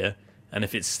and India, and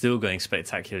if it's still going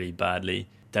spectacularly badly,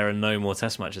 there are no more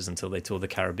test matches until they tour the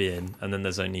Caribbean, and then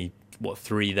there's only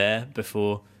 3 there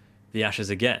before the Ashes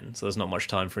again, so there's not much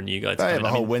time for a new guy to come in. They have a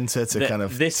whole winter to kind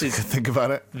of think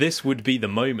about it. This would be the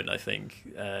moment, I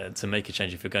think, to make a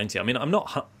change if you're going to. I mean, I'm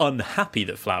not unhappy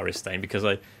that Flower is staying, because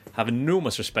I have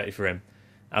enormous respect for him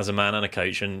as a man and a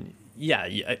coach, and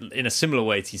in a similar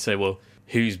way to you say, well,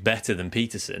 who's better than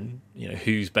Peterson?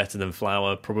 Who's better than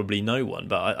Flower? Probably no one,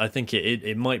 but I think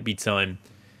it might be time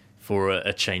for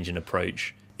a change in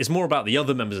approach. It's more about the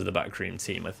other members of the backroom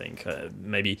team, I think.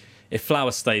 Maybe if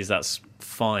Flower stays, that's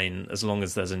fine, as long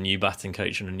as there's a new batting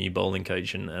coach and a new bowling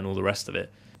coach and all the rest of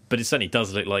it. But it certainly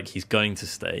does look like he's going to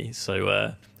stay.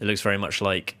 So it looks very much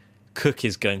like Cook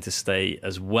is going to stay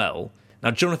as well. Now,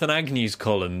 Jonathan Agnew's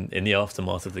column in the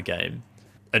aftermath of the game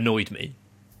annoyed me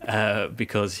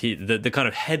because the kind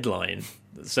of headline,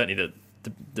 certainly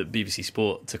that BBC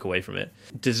Sport took away from it,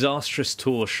 disastrous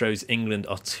tour shows England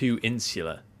are too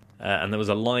insular. And there was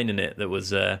a line in it that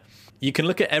was, you can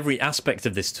look at every aspect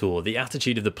of this tour, the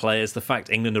attitude of the players, the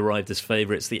fact England arrived as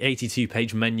favourites, the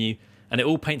 82-page menu, and it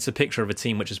all paints a picture of a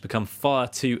team which has become far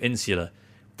too insular.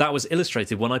 That was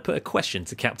illustrated when I put a question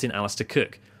to Captain Alistair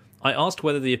Cook. I asked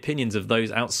whether the opinions of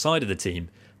those outside of the team,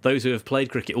 those who have played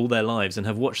cricket all their lives and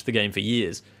have watched the game for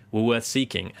years, were worth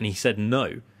seeking, and he said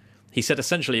no. He said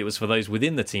essentially it was for those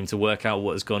within the team to work out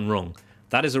what has gone wrong.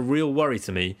 That is a real worry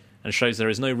to me, and shows there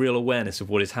is no real awareness of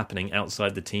what is happening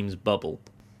outside the team's bubble.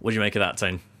 What do you make of that,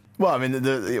 Tone? Well, I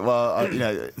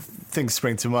mean, things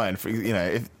spring to mind.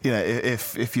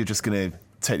 If you're just going to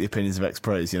take the opinions of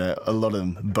ex-pros, a lot of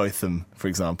them, both of them, for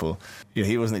example,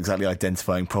 he wasn't exactly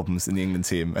identifying problems in the England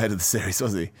team ahead of the series,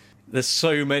 was he? There's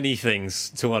so many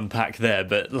things to unpack there,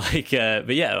 but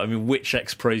yeah, I mean, which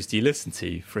ex-pros do you listen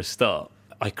to for a start?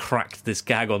 I cracked this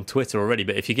gag on Twitter already,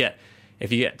 but if you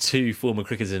get 2 former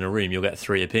cricketers in a room, you'll get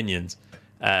 3 opinions.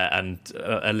 And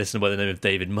a listener by the name of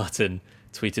David Mutton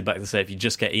tweeted back to say, if you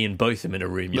just get Ian Botham in a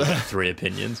room, you'll get 3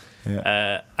 opinions.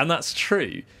 Yeah. And that's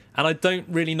true. And I don't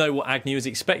really know what Agnew is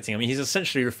expecting. I mean, he's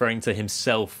essentially referring to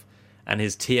himself and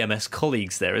his TMS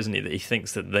colleagues there, isn't he? That he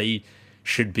thinks that they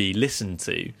should be listened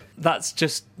to. That's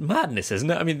just madness, isn't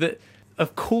it? I mean,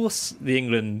 of course the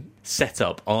England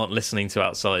setup aren't listening to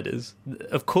outsiders.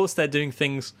 Of course they're doing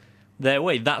things their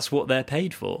way. That's what they're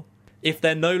paid for. If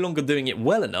they're no longer doing it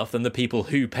well enough, then the people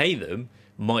who pay them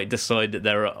might decide that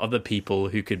there are other people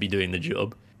who could be doing the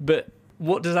job. But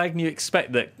what does Agnew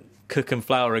expect, that Cook and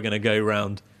Flower are going to go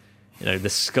round, the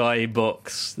Sky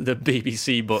box, the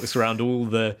BBC box, around all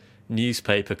the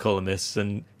newspaper columnists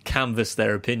and canvass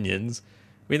their opinions?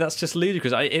 I mean, that's just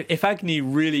ludicrous. If Agnew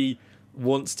really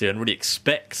wants to and really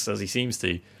expects, as he seems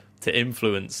to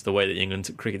influence the way that the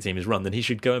England cricket team is run, then he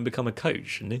should go and become a coach,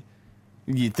 shouldn't he?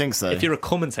 You'd think so. If you're a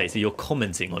commentator, you're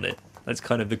commenting on it. That's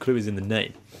kind of the clue is in the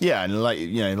name. Yeah, and like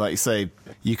you say,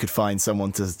 you could find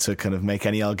someone to kind of make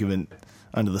any argument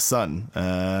under the sun.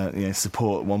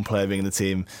 Support one player being in the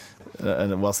team,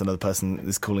 and whilst another person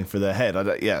is calling for their head.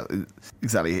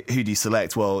 Exactly. Who do you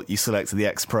select? Well, you select the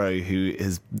ex-pro who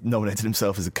has nominated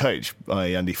himself as a coach by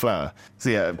Andy Flower. So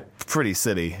yeah, pretty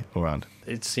silly all round.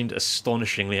 It seemed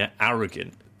astonishingly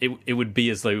arrogant. It would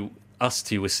be as though us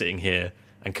two were sitting here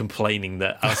and complaining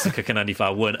that Alistair Cook and Andy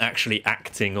Flower weren't actually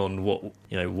acting on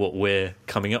what we're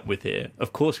coming up with here.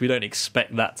 Of course, we don't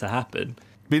expect that to happen.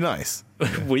 Be nice.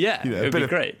 Well, yeah, it'd be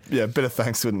great. Yeah, a bit of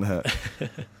thanks wouldn't hurt.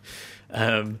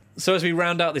 So as we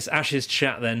round out this Ashes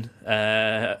chat then,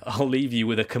 I'll leave you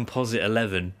with a composite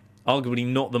 11. Arguably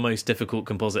not the most difficult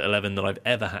composite 11 that I've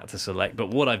ever had to select, but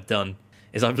what I've done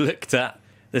is I've looked at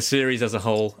the series as a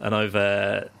whole, and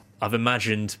I've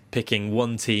imagined picking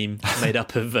one team made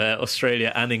up of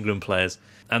Australia and England players,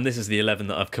 and this is the 11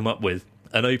 that I've come up with.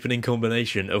 An opening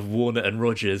combination of Warner and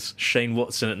Rogers, Shane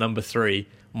Watson at number 3,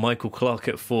 Michael Clarke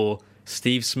at 4,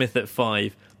 Steve Smith at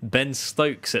 5, Ben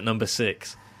Stokes at number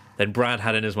 6. Then Brad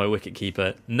Haddin as my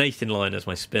wicketkeeper, Nathan Lyon as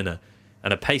my spinner,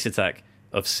 and a pace attack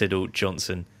of Siddle,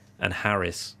 Johnson, and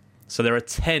Harris. So there are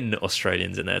 10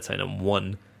 Australians in there, Tone, and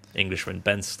 1 Englishman.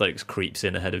 Ben Stokes creeps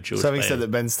in ahead of George. So having Bailey. said that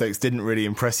Ben Stokes didn't really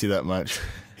impress you that much,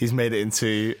 he's made it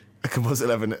into a composite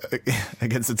 11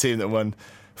 against a team that won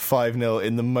 5-0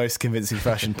 in the most convincing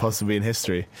fashion possibly in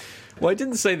history. Well, I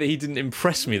didn't say that he didn't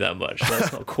impress me that much.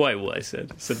 That's not quite what I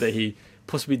said. I said that he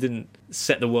possibly didn't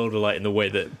set the world alight in the way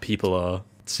that people are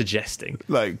suggesting.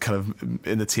 Like, kind of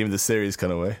in the team of the series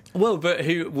kind of way. Well, but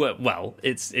who... Well,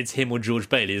 it's him or George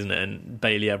Bailey, isn't it? And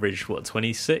Bailey averaged,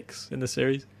 26 in the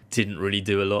series? Didn't really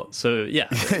do a lot. So, yeah.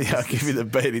 Yeah, I'll give you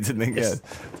that Bailey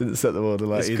didn't set the world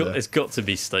alight either. It's got to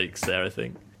be Stokes there, I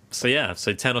think. So, yeah.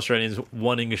 So 10 Australians,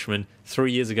 1 Englishman.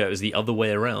 3 years ago, it was the other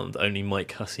way around. Only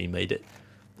Mike Hussey made it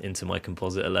into my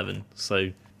composite 11.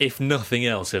 So, if nothing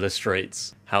else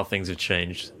illustrates how things have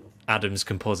changed, Adam's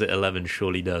composite 11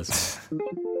 surely does.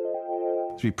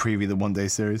 Should we preview the one-day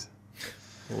series?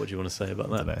 What do you want to say about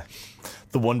that? No.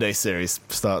 The one-day series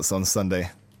starts on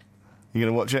Sunday. You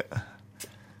going to watch it?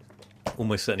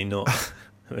 Almost certainly not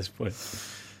at this point.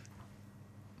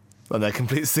 And they're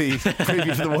complete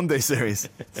preview for the one-day series.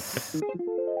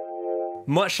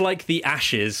 Much like the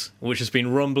Ashes, which has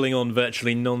been rumbling on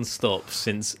virtually non-stop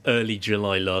since early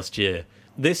July last year,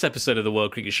 this episode of the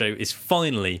World Cricket Show is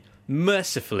finally,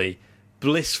 mercifully,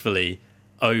 blissfully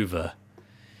over.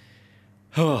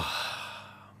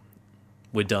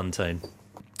 We're done, Tone.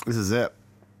 This is it.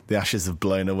 The Ashes have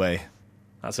blown away.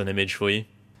 That's an image for you.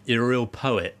 You're a real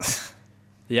poet.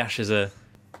 The Ashes are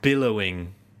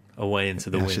billowing away into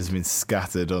the The wind. Ashes have been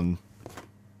scattered on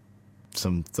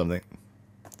something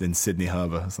in Sydney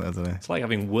Harbour. I don't know. It's like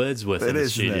having Wordsworth in the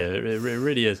studio. It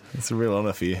really is. It's a real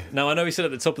honour for you. Now, I know we said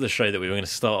at the top of the show that we were going to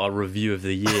start our review of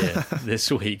the year this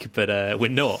week, but we're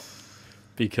not,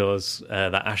 because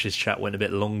that Ashes chat went a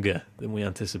bit longer than we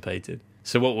anticipated.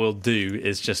 So what we'll do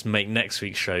is just make next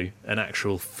week's show an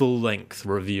actual full-length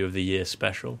review of the year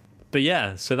special. But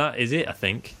yeah, so that is it, I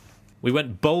think. We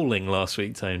went bowling last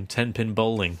week, Tone. 10-pin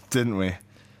bowling. Didn't we?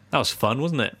 That was fun,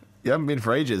 wasn't it? You haven't been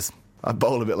for ages. I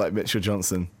bowl a bit like Mitchell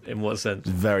Johnson. In what sense?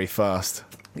 Very fast.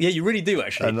 Yeah, you really do,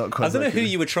 actually. I'm not quite I don't know who lucky.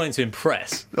 you were trying to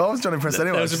impress. I was trying to impress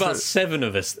anyone. There was about 7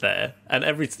 of us there, and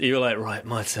you were like, right,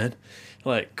 my turn.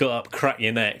 Like, got up, cracked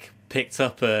your neck, picked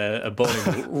up a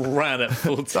bowling ball, ran at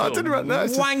full tilt, I didn't run, no,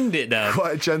 it's just wanged it down.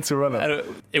 quite a gentle run up.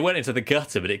 And it went into the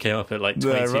gutter, but it came up at like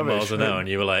 22 rubbish, miles an hour, and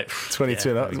you were like, 22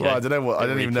 and up. Well, I don't know what. I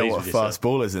don't even know what a fast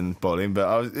ball is in bowling,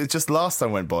 but it's just last time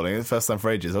I went bowling, the first time for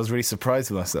ages, I was really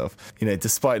surprised with myself. You know,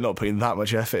 despite not putting that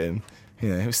much effort in, you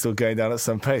know, it was still going down at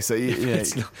some pace. So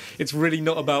it's really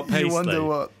not about pace. You wonder though.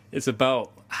 what. It's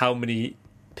about how many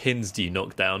pins do you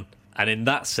knock down, and in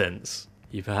that sense,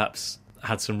 you perhaps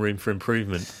had some room for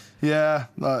improvement. Yeah,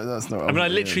 no, that's not. I mean, I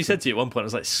literally said to you at one point, I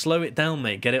was like, slow it down,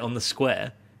 mate, get it on the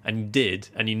square. And you did,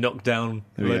 and you knocked down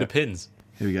a load of pins.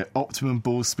 Here we go. Optimum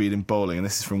ball speed in bowling, and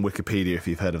this is from Wikipedia if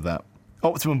you've heard of that.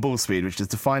 Optimum ball speed, which is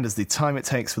defined as the time it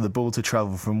takes for the ball to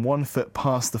travel from 1 foot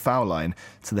past the foul line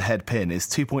to the head pin, is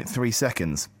 2.3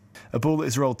 seconds. A ball that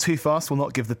is rolled too fast will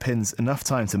not give the pins enough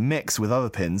time to mix with other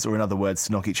pins, or in other words,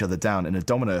 to knock each other down in a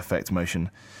domino effect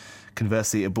motion.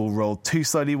 Conversely, a ball rolled too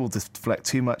slowly will deflect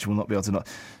too much and will not be able to knock.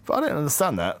 But I don't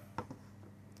understand that.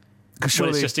 Well,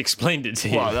 it's just explained it to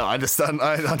you. Well, no, I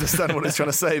understand what it's trying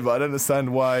to say, but I don't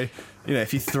understand why, you know,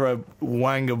 if you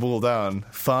wang a ball down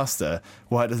faster,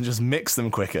 why it doesn't just mix them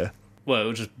quicker. Well,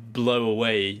 it'll just blow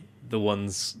away the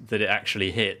ones that it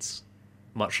actually hits,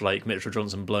 much like Mitchell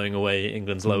Johnson blowing away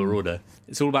England's lower order.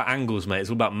 It's all about angles, mate. It's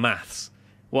all about maths.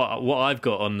 What I've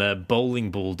got on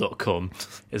bowlingball.com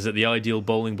is that the ideal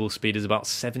bowling ball speed is about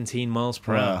 17 miles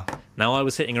per hour. Now, I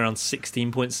was hitting around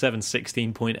 16.7,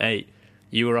 16.8.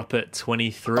 You were up at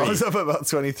 23. I was up at about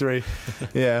 23.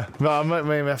 Yeah. Well, I might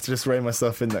maybe have to just rein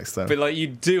myself in next time. But like,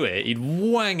 you'd do it, you'd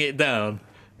wang it down,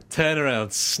 turn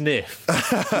around, sniff,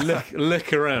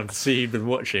 look around to see you'd been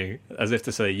watching, as if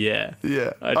to say, yeah.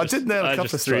 Yeah. I did nail a couple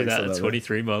of threw strikes that at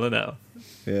 23 mile an hour.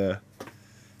 Yeah.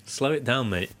 Slow it down,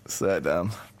 mate. Slow it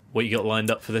down. What you got lined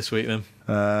up for this week, then?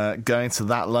 Going to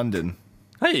that London.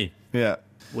 Hey. Yeah.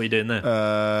 What are you doing there?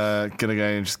 Gonna go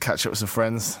and just catch up with some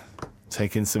friends.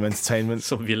 Take in some entertainment.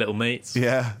 Some of your little mates.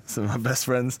 Yeah, some of my best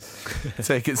friends.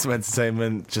 Take in some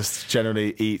entertainment. Just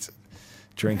generally eat,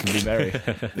 drink, and be merry.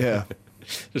 Yeah.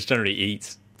 Just generally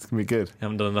eat. It's going to be good.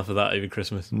 Haven't done enough of that over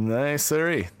Christmas. No,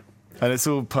 sorry. And it's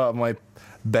all part of my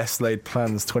best laid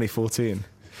plans 2014.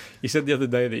 You said the other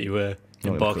day that you were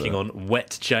embarking on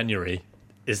wet January.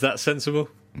 Is that sensible?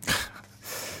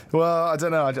 Well, I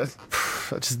don't know.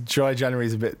 just dry January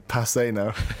is a bit passé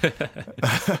now.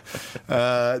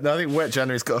 No, I think wet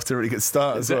January's got off to a really good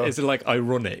start as well. Is it like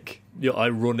ironic? You're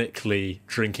ironically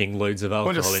drinking loads of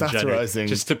alcohol just in January satirising.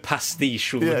 just to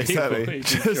pastiche all Yeah, the people.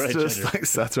 exactly. Just like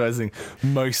satirising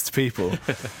most people.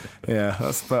 Yeah,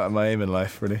 that's about my aim in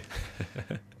life, really.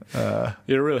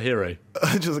 You're a real hero.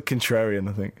 Just a contrarian,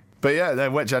 I think. But yeah, no,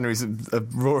 wet January's a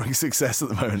roaring success at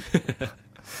the moment.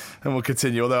 And we'll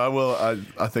continue. Although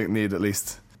I think need at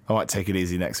least, I might take it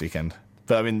easy next weekend.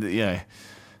 But I mean, you know,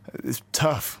 it's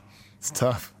tough. It's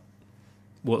tough.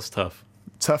 What's tough?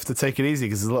 Tough to take it easy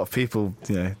because there's a lot of people,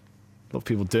 you know, a lot of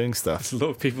people doing stuff. There's a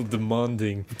lot of people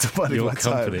demanding Demanding your my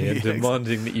time. company and Yeah,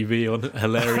 demanding that you be on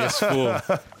hilarious form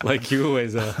like you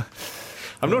always are.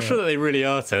 I'm not sure that they really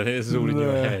are, Tony. I think this is all in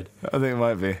your head. I think it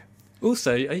might be.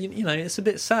 Also, you know, it's a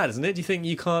bit sad, isn't it? Do you think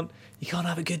you can't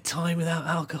have a good time without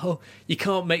alcohol? You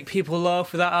can't make people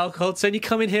laugh without alcohol. So you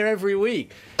come in here every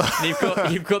week, and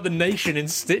you've got the nation in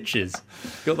stitches.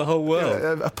 You've got the whole world.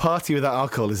 Yeah, a party without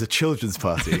alcohol is a children's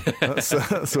party. That's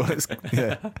what it's.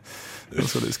 Yeah,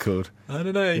 that's what it's called. I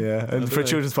don't know. Yeah, and for a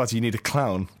children's party, you need a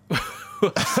clown.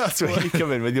 That's where you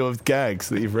come in with your gags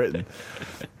that you've written.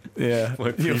 Yeah,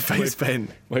 your face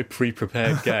paint. My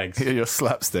pre-prepared gags. Your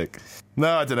slapstick.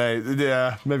 No, I don't know.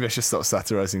 Yeah, maybe I should stop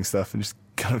satirising stuff and just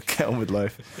kind of get on with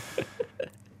life.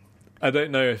 I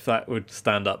don't know if that would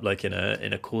stand up like in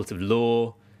a court of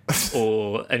law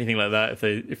or anything like that.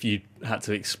 If you had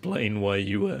to explain why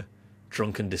you were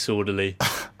drunk and disorderly.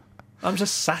 I'm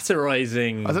just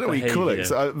satirising. I don't know what you call it.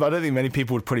 I don't think many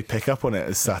people would probably pick up on it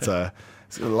as satire.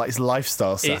 It's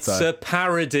lifestyle satire. It's a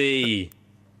parody,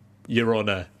 Your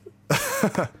Honour.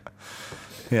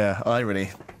 Yeah,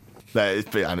 irony.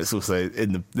 And it's also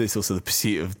the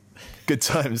pursuit of good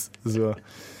times as well.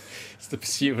 It's the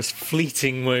pursuit of a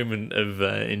fleeting moment of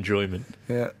enjoyment.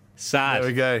 Yeah. Sad. There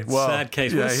we go. Well, sad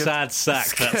case. What a sad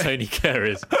sack that Tony Kerr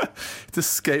is. To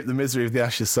escape the misery of the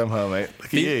ashes somehow, mate.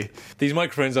 Look at you. These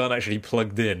microphones aren't actually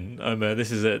plugged in.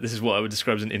 This is what I would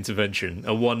describe as an intervention,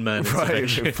 a one-man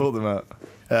intervention. Right, pull them out.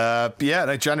 But yeah,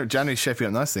 no, January's shaping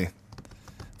up nicely.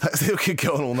 It could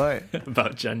go on all night.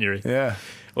 About January. Yeah.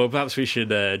 Well, perhaps we should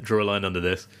draw a line under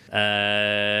this.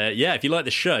 If you like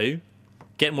the show,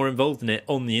 get more involved in it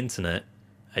on the internet.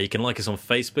 You can like us on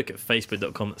Facebook at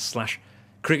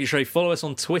facebook.com/Cricket Show. Follow us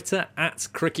on Twitter at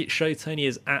Cricket Show. Tony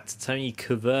is at Tony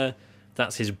Cover.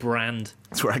 That's his brand.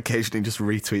 That's where I occasionally just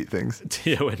retweet things.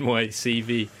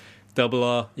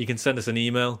 TonyCVRR. You can send us an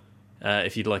email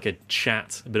if you'd like a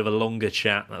chat, a bit of a longer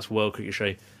chat. That's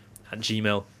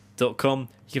worldcricketshow@gmail.com.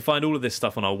 You can find all of this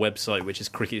stuff on our website, which is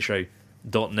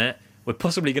cricketshow.net. We're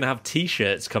possibly going to have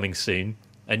T-shirts coming soon.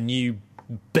 A new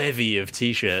bevy of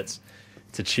T-shirts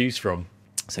to choose from.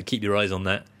 So keep your eyes on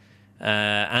that.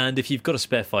 And if you've got a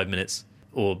spare 5 minutes,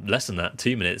 or less than that,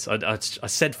 2 minutes. I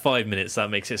said 5 minutes. That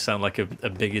makes it sound like a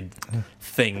bigger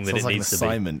thing than it like needs an to be.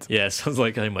 assignment. Yeah, it sounds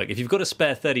like homework. If you've got a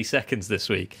spare 30 seconds this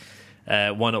week,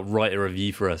 why not write a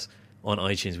review for us on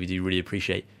iTunes? We do really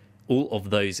appreciate all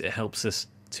of those. It helps us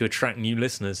to attract new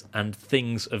listeners and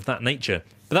things of that nature.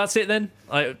 But that's it then.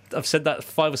 I've said that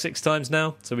 5 or 6 times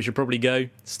now, so we should probably go.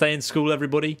 Stay in school,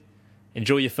 everybody.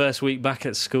 Enjoy your first week back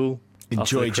at school. Enjoy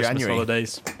after the Christmas January.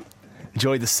 holidays.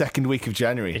 Enjoy the second week of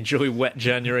January. Enjoy wet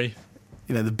January.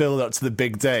 You know, the build up to the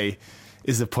big day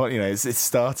is the point. You know, it's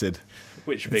started.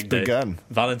 Which big day? Begun.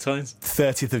 Valentine's?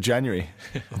 30th of January.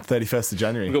 31st of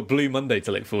January. We've got Blue Monday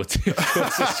to look forward to.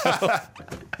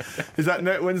 Is that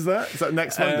when's that? Is that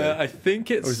next Monday? I think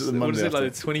it's. Or is it the what is Monday it,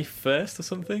 like the 21st or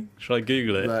something? Shall I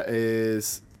Google it? That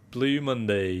is... Blue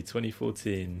Monday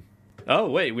 2014. Oh,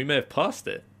 wait, we may have passed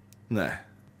it. No.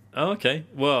 Oh, okay.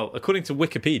 Well, according to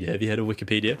Wikipedia, have you heard of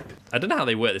Wikipedia? I don't know how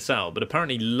they work this out, but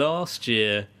apparently last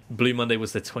year, Blue Monday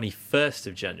was the 21st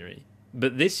of January.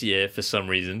 But this year, for some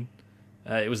reason,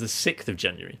 it was the 6th of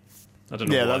January. I don't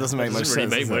know why. That doesn't make much sense. It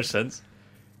doesn't really make much sense.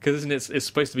 Because isn't it's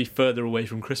supposed to be further away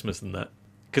from Christmas than that?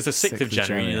 Because the 6th of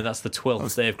January, you know, that's the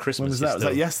 12th day of Christmas. When was that? Was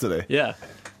that yesterday? Yeah.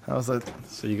 I was like...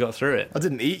 So you got through it. I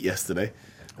didn't eat yesterday.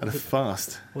 I had a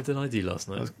fast. What did I do last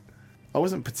night? I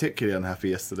wasn't particularly unhappy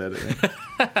yesterday, I don't think.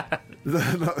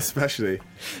 Not especially.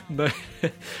 No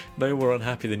more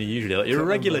unhappy than you usually are. You're a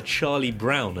regular Charlie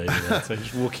Brown over there, so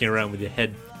just walking around with your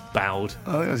head bowed.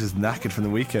 I think I was just knackered from the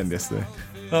weekend yesterday.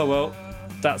 Oh, well,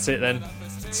 that's it then.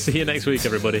 See you next week,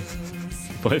 everybody.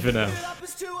 Bye for now.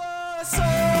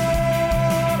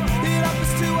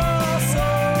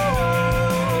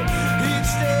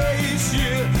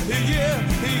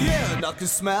 I can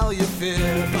smell your fear.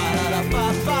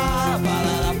 Ba-da-da-ba-ba,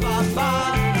 ba-da-da-ba-ba.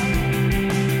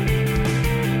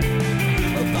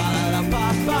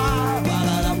 Ba-da-da-ba-ba,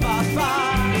 ba-da-da-ba-ba.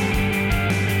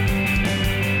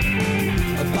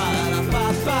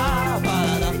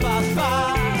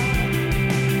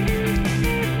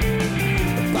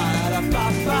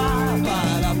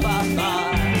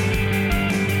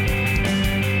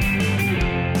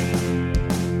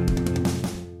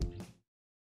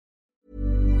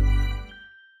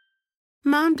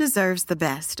 Mom deserves the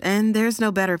best, and there's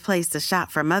no better place to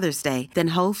shop for Mother's Day than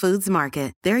Whole Foods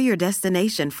Market. They're your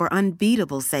destination for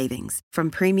unbeatable savings, from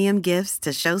premium gifts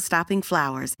to show-stopping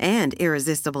flowers and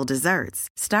irresistible desserts.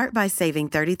 Start by saving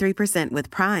 33%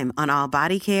 with Prime on all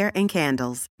body care and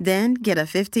candles. Then get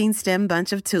a 15-stem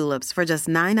bunch of tulips for just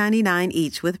 $9.99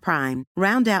 each with Prime.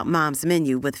 Round out Mom's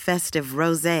menu with festive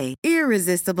rosé,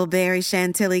 irresistible berry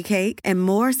chantilly cake, and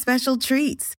more special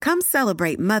treats. Come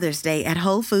celebrate Mother's Day at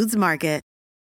Whole Foods Market.